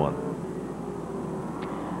in this one.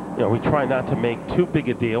 You know, we try not to make too big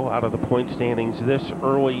a deal out of the point standings this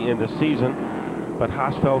early in the season, but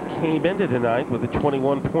Hossfeld came into tonight with a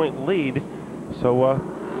 21-point lead, so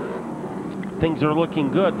things are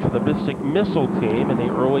looking good for the Mystic Missile team in the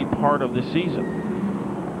early part of the season.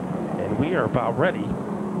 And we are about ready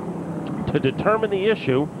to determine the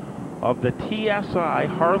issue of the TSI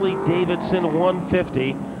Harley-Davidson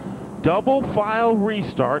 150 double file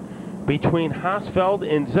restart between Hossfeld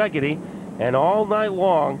and Szegedy. And all night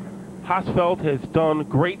long, Hossfeld has done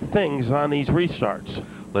great things on these restarts.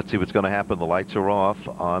 Let's see what's going to happen. The lights are off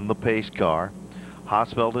on the pace car.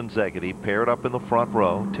 Hossfeld and Szegedy paired up in the front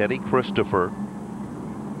row. Teddy Christopher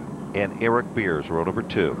and Eric Beers, row number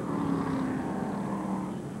 2.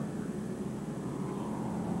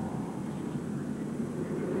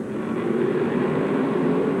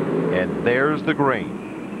 And there's the green.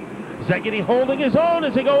 Szegedy holding his own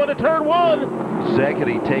as they go into turn 1.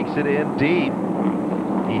 Szegedy takes it in deep.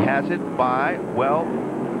 He has it by, well,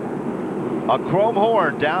 a chrome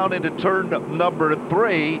horn down into turn number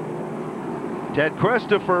 3. Ted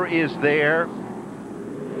Christopher is there,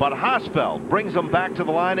 but Hossfeld brings him back to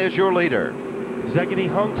the line as your leader. Szegedy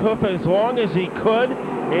hung tough as long as he could.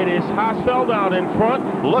 It is Hossfeld out in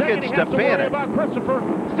front. Look Szegedy at has to worry Stefanik. about Christopher.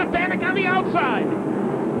 Stefanik on the outside.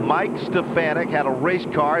 Mike Stefanik had a race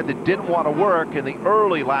car that didn't want to work in the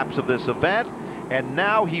early laps of this event, and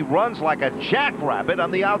now he runs like a jackrabbit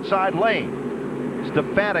on the outside lane.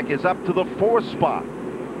 Stefanik is up to the 4th spot.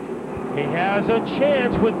 He has a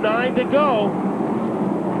chance with 9 to go.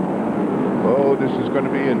 Oh, this is going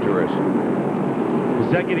to be interesting.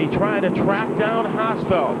 Szegedy trying to track down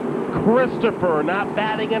Hossfeld. Christopher not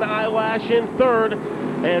batting an eyelash in 3rd,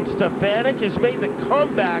 and Stefanik has made the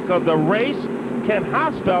comeback of the race. Can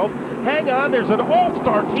Hossfeld hang on? There's an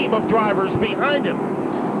all-star team of drivers behind him.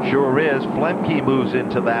 Sure is. Flemke moves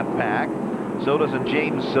into that pack. So doesn't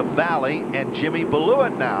James Savali, and Jimmy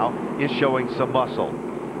Beluit now is showing some muscle.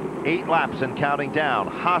 8 laps and counting down.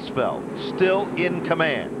 Hossfeld still in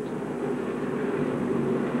command.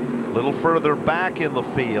 A little further back in the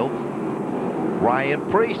field,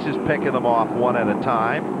 Ryan Priest is picking them off one at a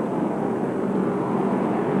time.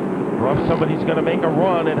 Well, if somebody's going to make a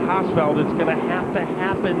run at Hossfeld, it's going to have to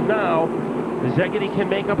happen now. Szegedy can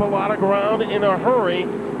make up a lot of ground in a hurry,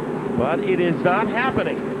 but it is not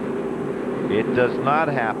happening. It does not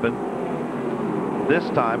happen. This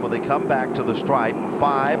time when they come back to the stripe,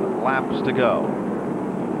 5 laps to go.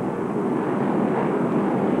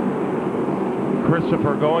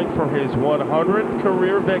 Christopher going for his 100th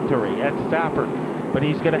career victory at Stafford, but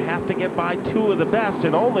he's going to have to get by 2 of the best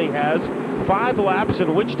and only has 5 laps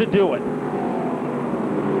in which to do it.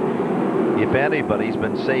 If anybody's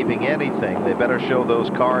been saving anything, they better show those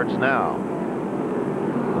cards now.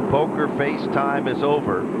 The poker face time is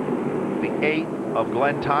over. The 8 of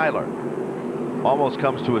Glenn Tyler almost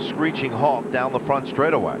comes to a screeching halt down the front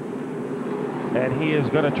straightaway. And he is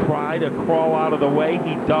going to try to crawl out of the way.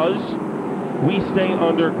 He does. We stay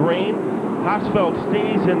under green. Hossfeld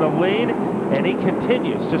stays in the lead, and he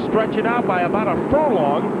continues to stretch it out by about a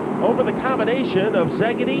furlong over the combination of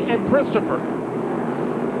Szegedy and Christopher.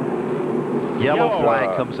 Yellow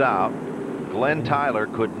flag comes out. Glenn Tyler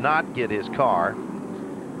could not get his car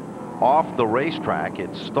off the racetrack.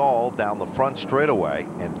 It stalled down the front straightaway,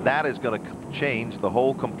 and that is going to change the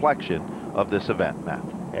whole complexion of this event, Matt.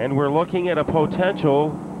 And we're looking at a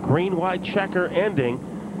potential green-white checker ending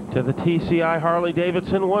to the TSI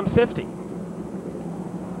Harley-Davidson 150.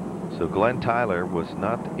 So Glenn Tyler was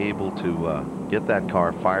not able to get that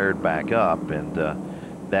car fired back up, and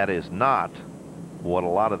that is not what a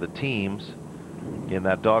lot of the teams in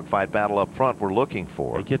that dogfight battle up front were looking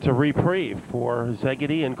for. It gets a reprieve for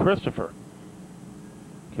Szegedy and Christopher,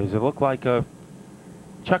 because it looked like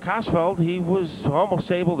Chuck Hossfeld, he was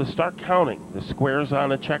almost able to start counting the squares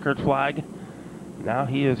on a checkered flag. Now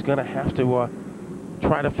he is going to have to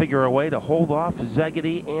try to figure a way to hold off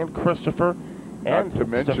Szegedy and Christopher. And not to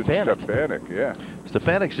mention Stefanik, yeah.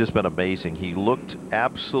 Stefanik's just been amazing. He looked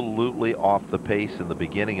absolutely off the pace in the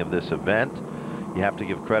beginning of this event. You have to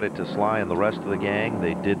give credit to Sly and the rest of the gang.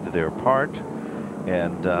 They did their part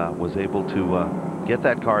and was able to get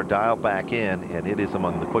that car dialed back in, and it is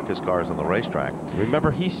among the quickest cars on the racetrack.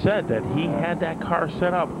 Remember, he said that he had that car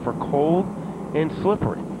set up for cold and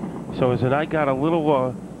slippery. So as the night got a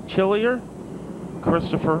little chillier,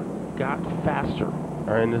 Christopher got faster,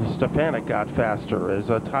 and Stefanik got faster as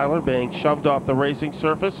Tyler being shoved off the racing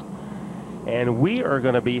surface. And we are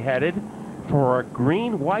going to be headed for a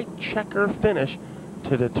green-white checker finish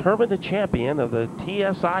to determine the champion of the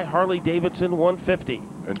TSI Harley-Davidson 150.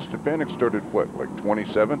 And Stefanik started, what, like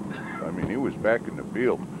 27th? I mean, he was back in the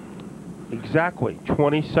field. Exactly,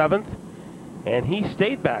 27th. And he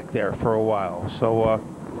stayed back there for a while. So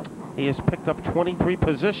he has picked up 23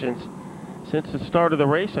 positions since the start of the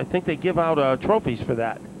race. I think they give out trophies for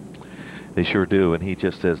that. They sure do, and he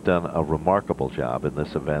just has done a remarkable job in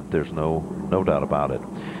this event. There's no doubt about it.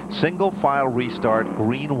 Single file restart,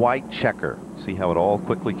 green-white checker. See how it all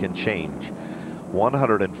quickly can change.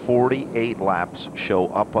 148 laps show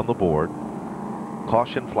up on the board.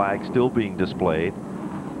 Caution flag still being displayed.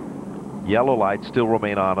 Yellow lights still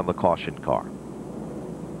remain on the caution car.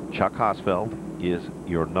 Chuck Hossfeld is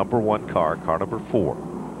your #1 car, car number 4.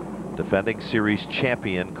 Defending series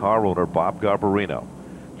champion car owner Bob Garbarino,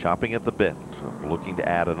 chomping at the bit, looking to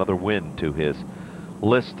add another win to his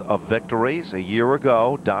list of victories. A year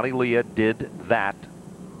ago, Donnie Leah did that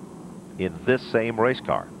in this same race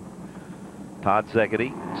car. Todd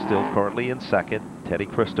Szegedy still currently in 2nd. Teddy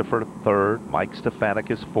Christopher 3rd. Mike Stefanik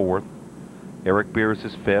is 4th. Eric Beers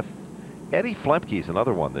is 5th. Eddie Flemke is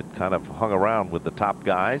another one that kind of hung around with the top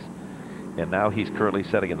guys, and now he's currently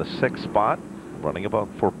sitting in the 6th spot, running about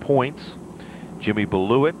for points. Jimmy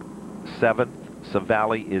Beluit 7th.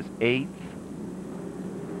 Savali is 8th.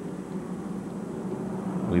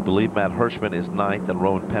 We believe Matt Hirschman is 9th and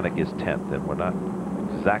Rowan Pennick is 10th, and we're not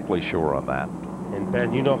exactly sure on that. And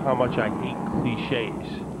Ben, you know how much I hate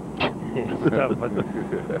cliches. Stuff, but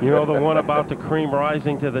you know the one about the cream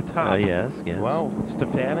rising to the top? Yes, yes. Well,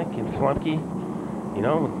 Stefanik and Flemke, you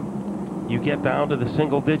know, you get down to the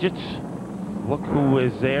single digits, look who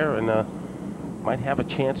is there, and might have a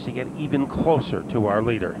chance to get even closer to our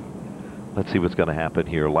leader. Let's see what's going to happen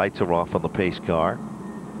here. Lights are off on the pace car.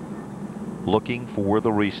 Looking for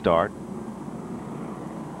the restart.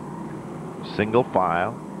 Single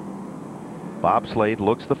file. Bob Slade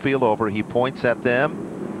looks the field over. He points at them.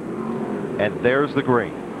 And there's the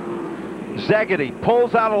green. Szegedy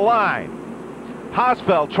pulls out a line.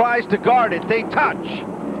 Hossfeld tries to guard it. They touch.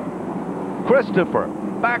 Christopher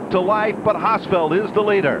back to life, but Hossfeld is the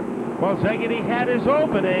leader. Well, Szegedy had his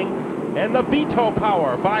opening, and the veto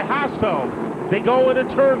power by Hossfeld. They go into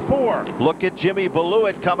turn 4. Look at Jimmy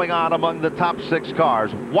Beluit coming on among the top 6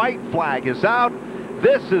 cars. White flag is out.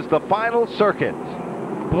 This is the final circuit.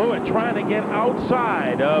 Beluit trying to get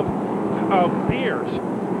outside of Beers.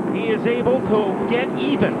 He is able to get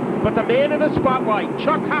even, but the man in the spotlight,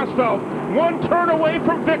 Chuck Hossfeld, one turn away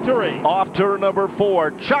from victory. Off turn number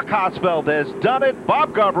 4, Chuck Hossfeld has done it.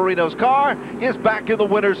 Bob Garbarino's car is back in the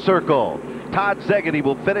winner's circle. Todd Szegedy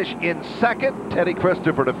will finish in 2nd, Teddy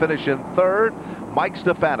Christopher to finish in 3rd, Mike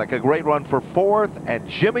Stefanik a great run for 4th, and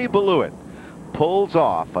Jimmy Beluit pulls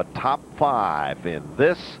off a top 5 in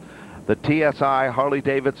this, the TSI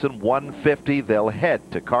Harley-Davidson 150. They'll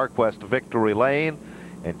head to CarQuest Victory Lane.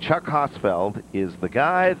 And Chuck Hossfeld is the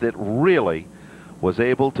guy that really was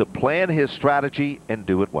able to plan his strategy and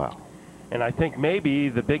do it well. And I think maybe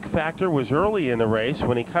the big factor was early in the race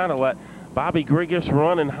when he kind of let Bobby Grigas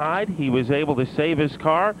run and hide. He was able to save his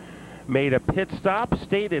car, made a pit stop,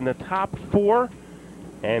 stayed in the top 4,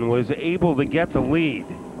 and was able to get the lead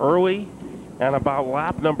early and about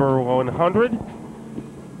lap number 100.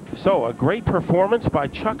 So a great performance by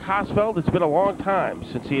Chuck Hossfeld. It's been a long time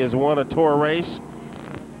since he has won a Tour race.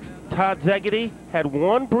 Todd Szegedy had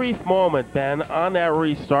one brief moment, Ben, on that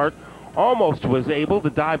restart. Almost was able to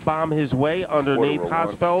dive bomb his way underneath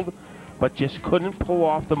Hossfeld, but just couldn't pull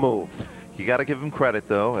off the move. You got to give him credit,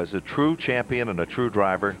 though. As a true champion and a true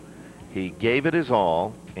driver, he gave it his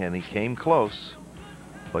all, and he came close.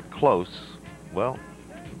 But close, well,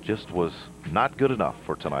 just was not good enough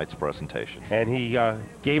for tonight's presentation. And he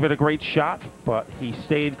gave it a great shot, but he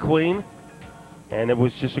stayed clean. And it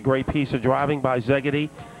was just a great piece of driving by Szegedy.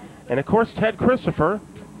 And of course, Ted Christopher,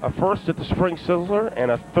 a 1st at the Spring Sizzler and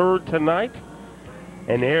a 3rd tonight.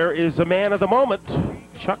 And there is the man of the moment,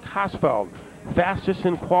 Chuck Hossfeld. Fastest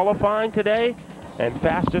in qualifying today and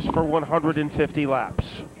fastest for 150 laps.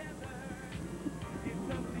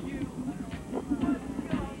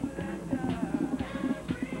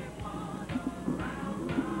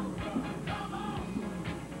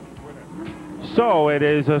 So it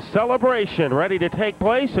is a celebration ready to take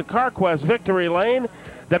place at CarQuest Victory Lane.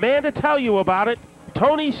 The man to tell you about it,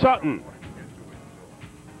 Tony Sutton.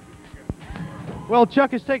 Well,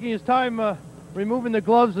 Chuck is taking his time removing the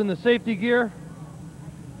gloves and the safety gear.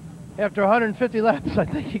 After 150 laps, I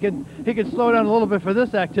think he can slow down a little bit for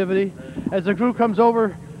this activity. As the crew comes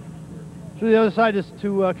over to the other side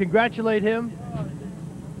to congratulate him.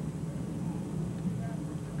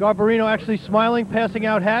 Garbarino actually smiling, passing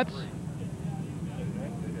out hats.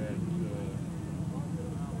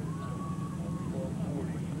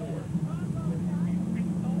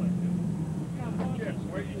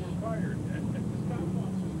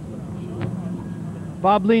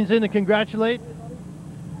 Bob leans in to congratulate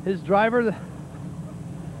his driver.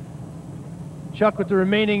 Chuck with the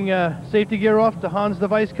remaining safety gear off, the Hans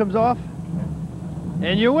device comes off.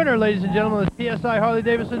 And your winner, ladies and gentlemen, the TSI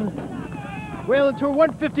Harley-Davidson Whelen Tour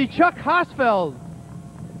 150, Chuck Hossfeld.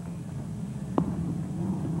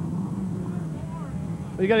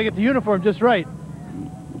 Well, you got to get the uniform just right.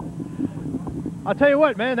 I'll tell you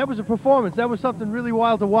what, man, that was a performance. That was something really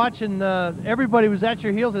wild to watch, and everybody was at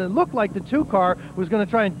your heels, and it looked like the 2 car was going to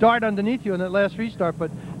try and dart underneath you in that last restart, but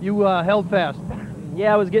you held fast.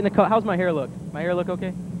 Yeah, I was getting a call. How's my hair look? My hair look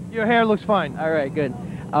okay? Your hair looks fine. All right, good.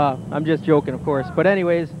 I'm just joking, of course. But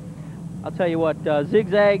anyways, I'll tell you what,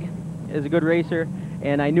 Zigzag is a good racer,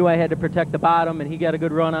 and I knew I had to protect the bottom, and he got a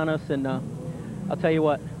good run on us, and I'll tell you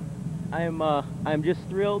what, I'm just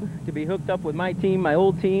thrilled to be hooked up with my team, my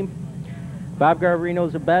old team. Bob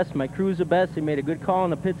Garbarino's the best, my crew's the best. They made a good call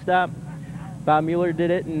on the pit stop. Bob Mueller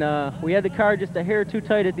did it, and we had the car just a hair too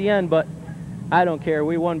tight at the end, but I don't care.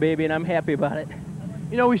 We won, baby, and I'm happy about it.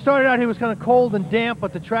 You know, we started out here, it was kind of cold and damp,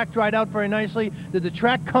 but the track dried out very nicely. Did the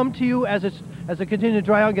track come to you as it continued to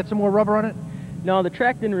dry out and get some more rubber on it? No, the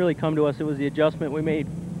track didn't really come to us. It was the adjustment we made,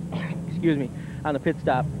 excuse me, on the pit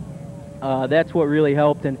stop. That's what really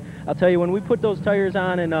helped, and I'll tell you, when we put those tires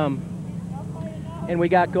on and we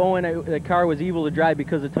got going, the car was able to drive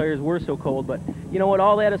because the tires were so cold. But you know what,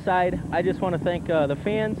 all that aside, I just want to thank the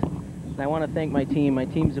fans, and I want to thank my team. My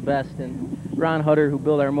team's the best, and Ron Hutter, who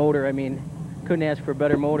built our motor, I mean, couldn't ask for a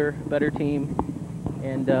better motor, better team,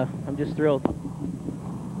 and I'm just thrilled.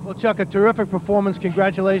 Well, Chuck, a terrific performance.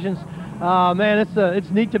 Congratulations. Man,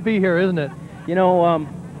 it's neat to be here, isn't it? You know,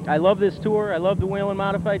 I love this tour. I love the Whelen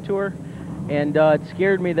Modified Tour, and it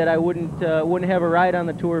scared me that I wouldn't have a ride on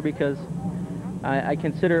the tour because I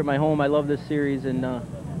consider it my home. I love this series, and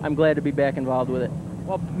I'm glad to be back involved with it.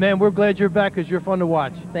 Well, man, we're glad you're back because you're fun to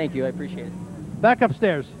watch. Thank you. I appreciate it. Back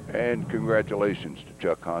upstairs. And congratulations to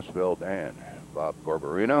Chuck Hossfeld and Bob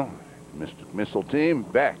Garbarino. Mr. Missile Team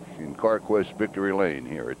back in CarQuest Victory Lane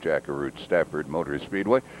here at Jackaroot Stafford Motor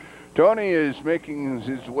Speedway. Tony is making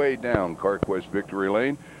his way down CarQuest Victory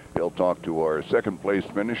Lane. He'll talk to our second place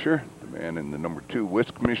finisher, the man in the number 2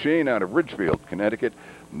 whisk machine out of Ridgefield, Connecticut.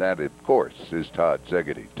 And that, of course, is Todd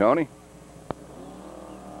Szegedy. Tony?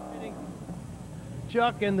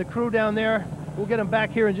 Chuck and the crew down there, we'll get him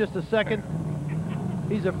back here in just a second.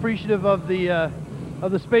 He's appreciative of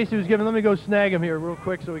the space he was given. Let me go snag him here real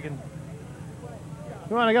quick so we can...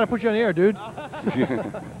 Come on, I got to put you on the air, dude.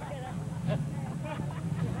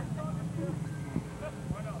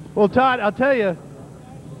 Well, Todd, I'll tell you,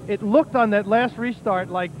 it looked on that last restart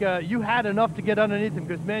like you had enough to get underneath him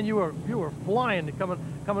because, man, you were flying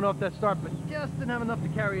coming off that start, but just didn't have enough to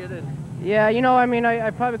carry it in. Yeah, you know, I mean,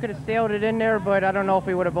 I probably could have sailed it in there, but I don't know if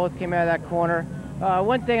we would have both came out of that corner.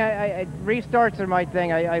 One thing, restarts are my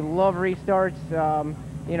thing. I love restarts.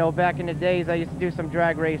 You know, back in the days, I used to do some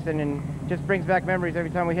drag racing, and just brings back memories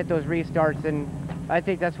every time we hit those restarts, and I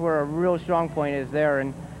think that's where a real strong point is there.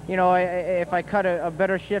 And, you know, if I cut a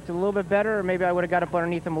better shift a little bit better, maybe I would have got up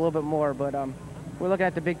underneath them a little bit more, but we're looking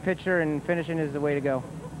at the big picture, and finishing is the way to go.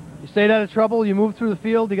 You stayed out of trouble, you moved through the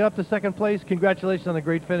field, you got up to second place. Congratulations on a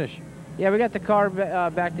great finish. Yeah, we got the car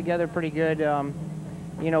back together pretty good.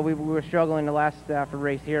 You know, we were struggling the last Stafford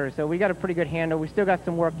race here, so we got a pretty good handle. We still got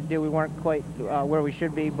some work to do. We weren't quite where we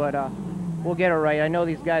should be, but we'll get it right. I know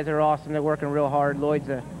these guys are awesome. They're working real hard. Lloyd's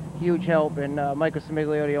a huge help, and Michael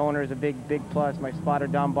Smiglio, the owner, is a big plus. My spotter,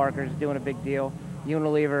 Don Barker, is doing a big deal.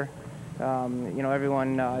 Unilever, you know,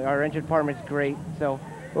 everyone. Our engine department's great, so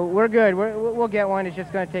we're good. We'll get one. It's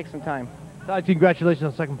just going to take some time. Todd, congratulations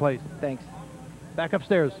on second place. Thanks. Back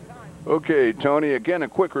upstairs. Okay, Tony, again, a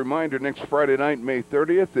quick reminder, next Friday night, May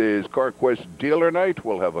 30th, is CarQuest Dealer Night.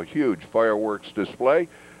 We'll have a huge fireworks display,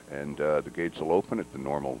 and the gates will open at the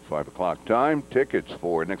normal 5 o'clock time. Tickets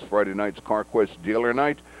for next Friday night's CarQuest Dealer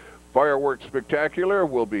Night Fireworks Spectacular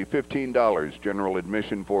will be $15. General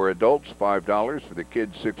admission for adults, $5 for the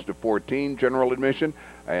kids 6 to 14, general admission.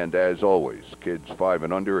 And as always, kids 5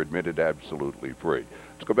 and under admitted absolutely free.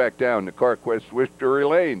 Let's go back down to CarQuest Victory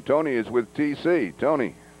Lane. Tony is with TC.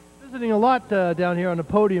 Tony. Visiting a lot down here on the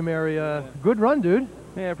podium area. Good run, dude.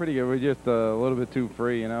 Yeah, pretty good. We're just a little bit too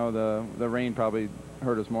free, you know. The rain probably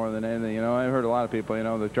hurt us more than anything, you know. I heard a lot of people, you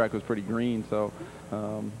know, the track was pretty green, so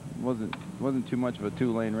wasn't too much of a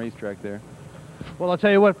 2-lane racetrack there. Well, I'll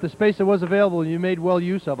tell you what, the space that was available, you made well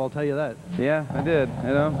use of, I'll tell you that. Yeah, I did,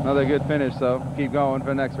 you know. Another good finish, so keep going for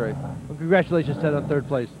the next race. Well, congratulations, Ted, on third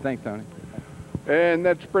place. Thanks, Tony. And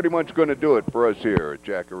that's pretty much going to do it for us here at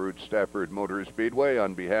Jackaroot Stafford Motor Speedway.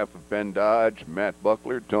 On behalf of Ben Dodge, Matt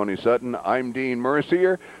Buckler, Tony Sutton, I'm Dean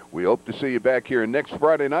Mercier. We hope to see you back here next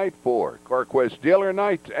Friday night for CarQuest Dealer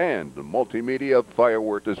Night and the multimedia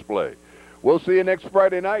firework display. We'll see you next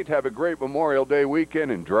Friday night. Have a great Memorial Day weekend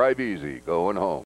and drive easy going home.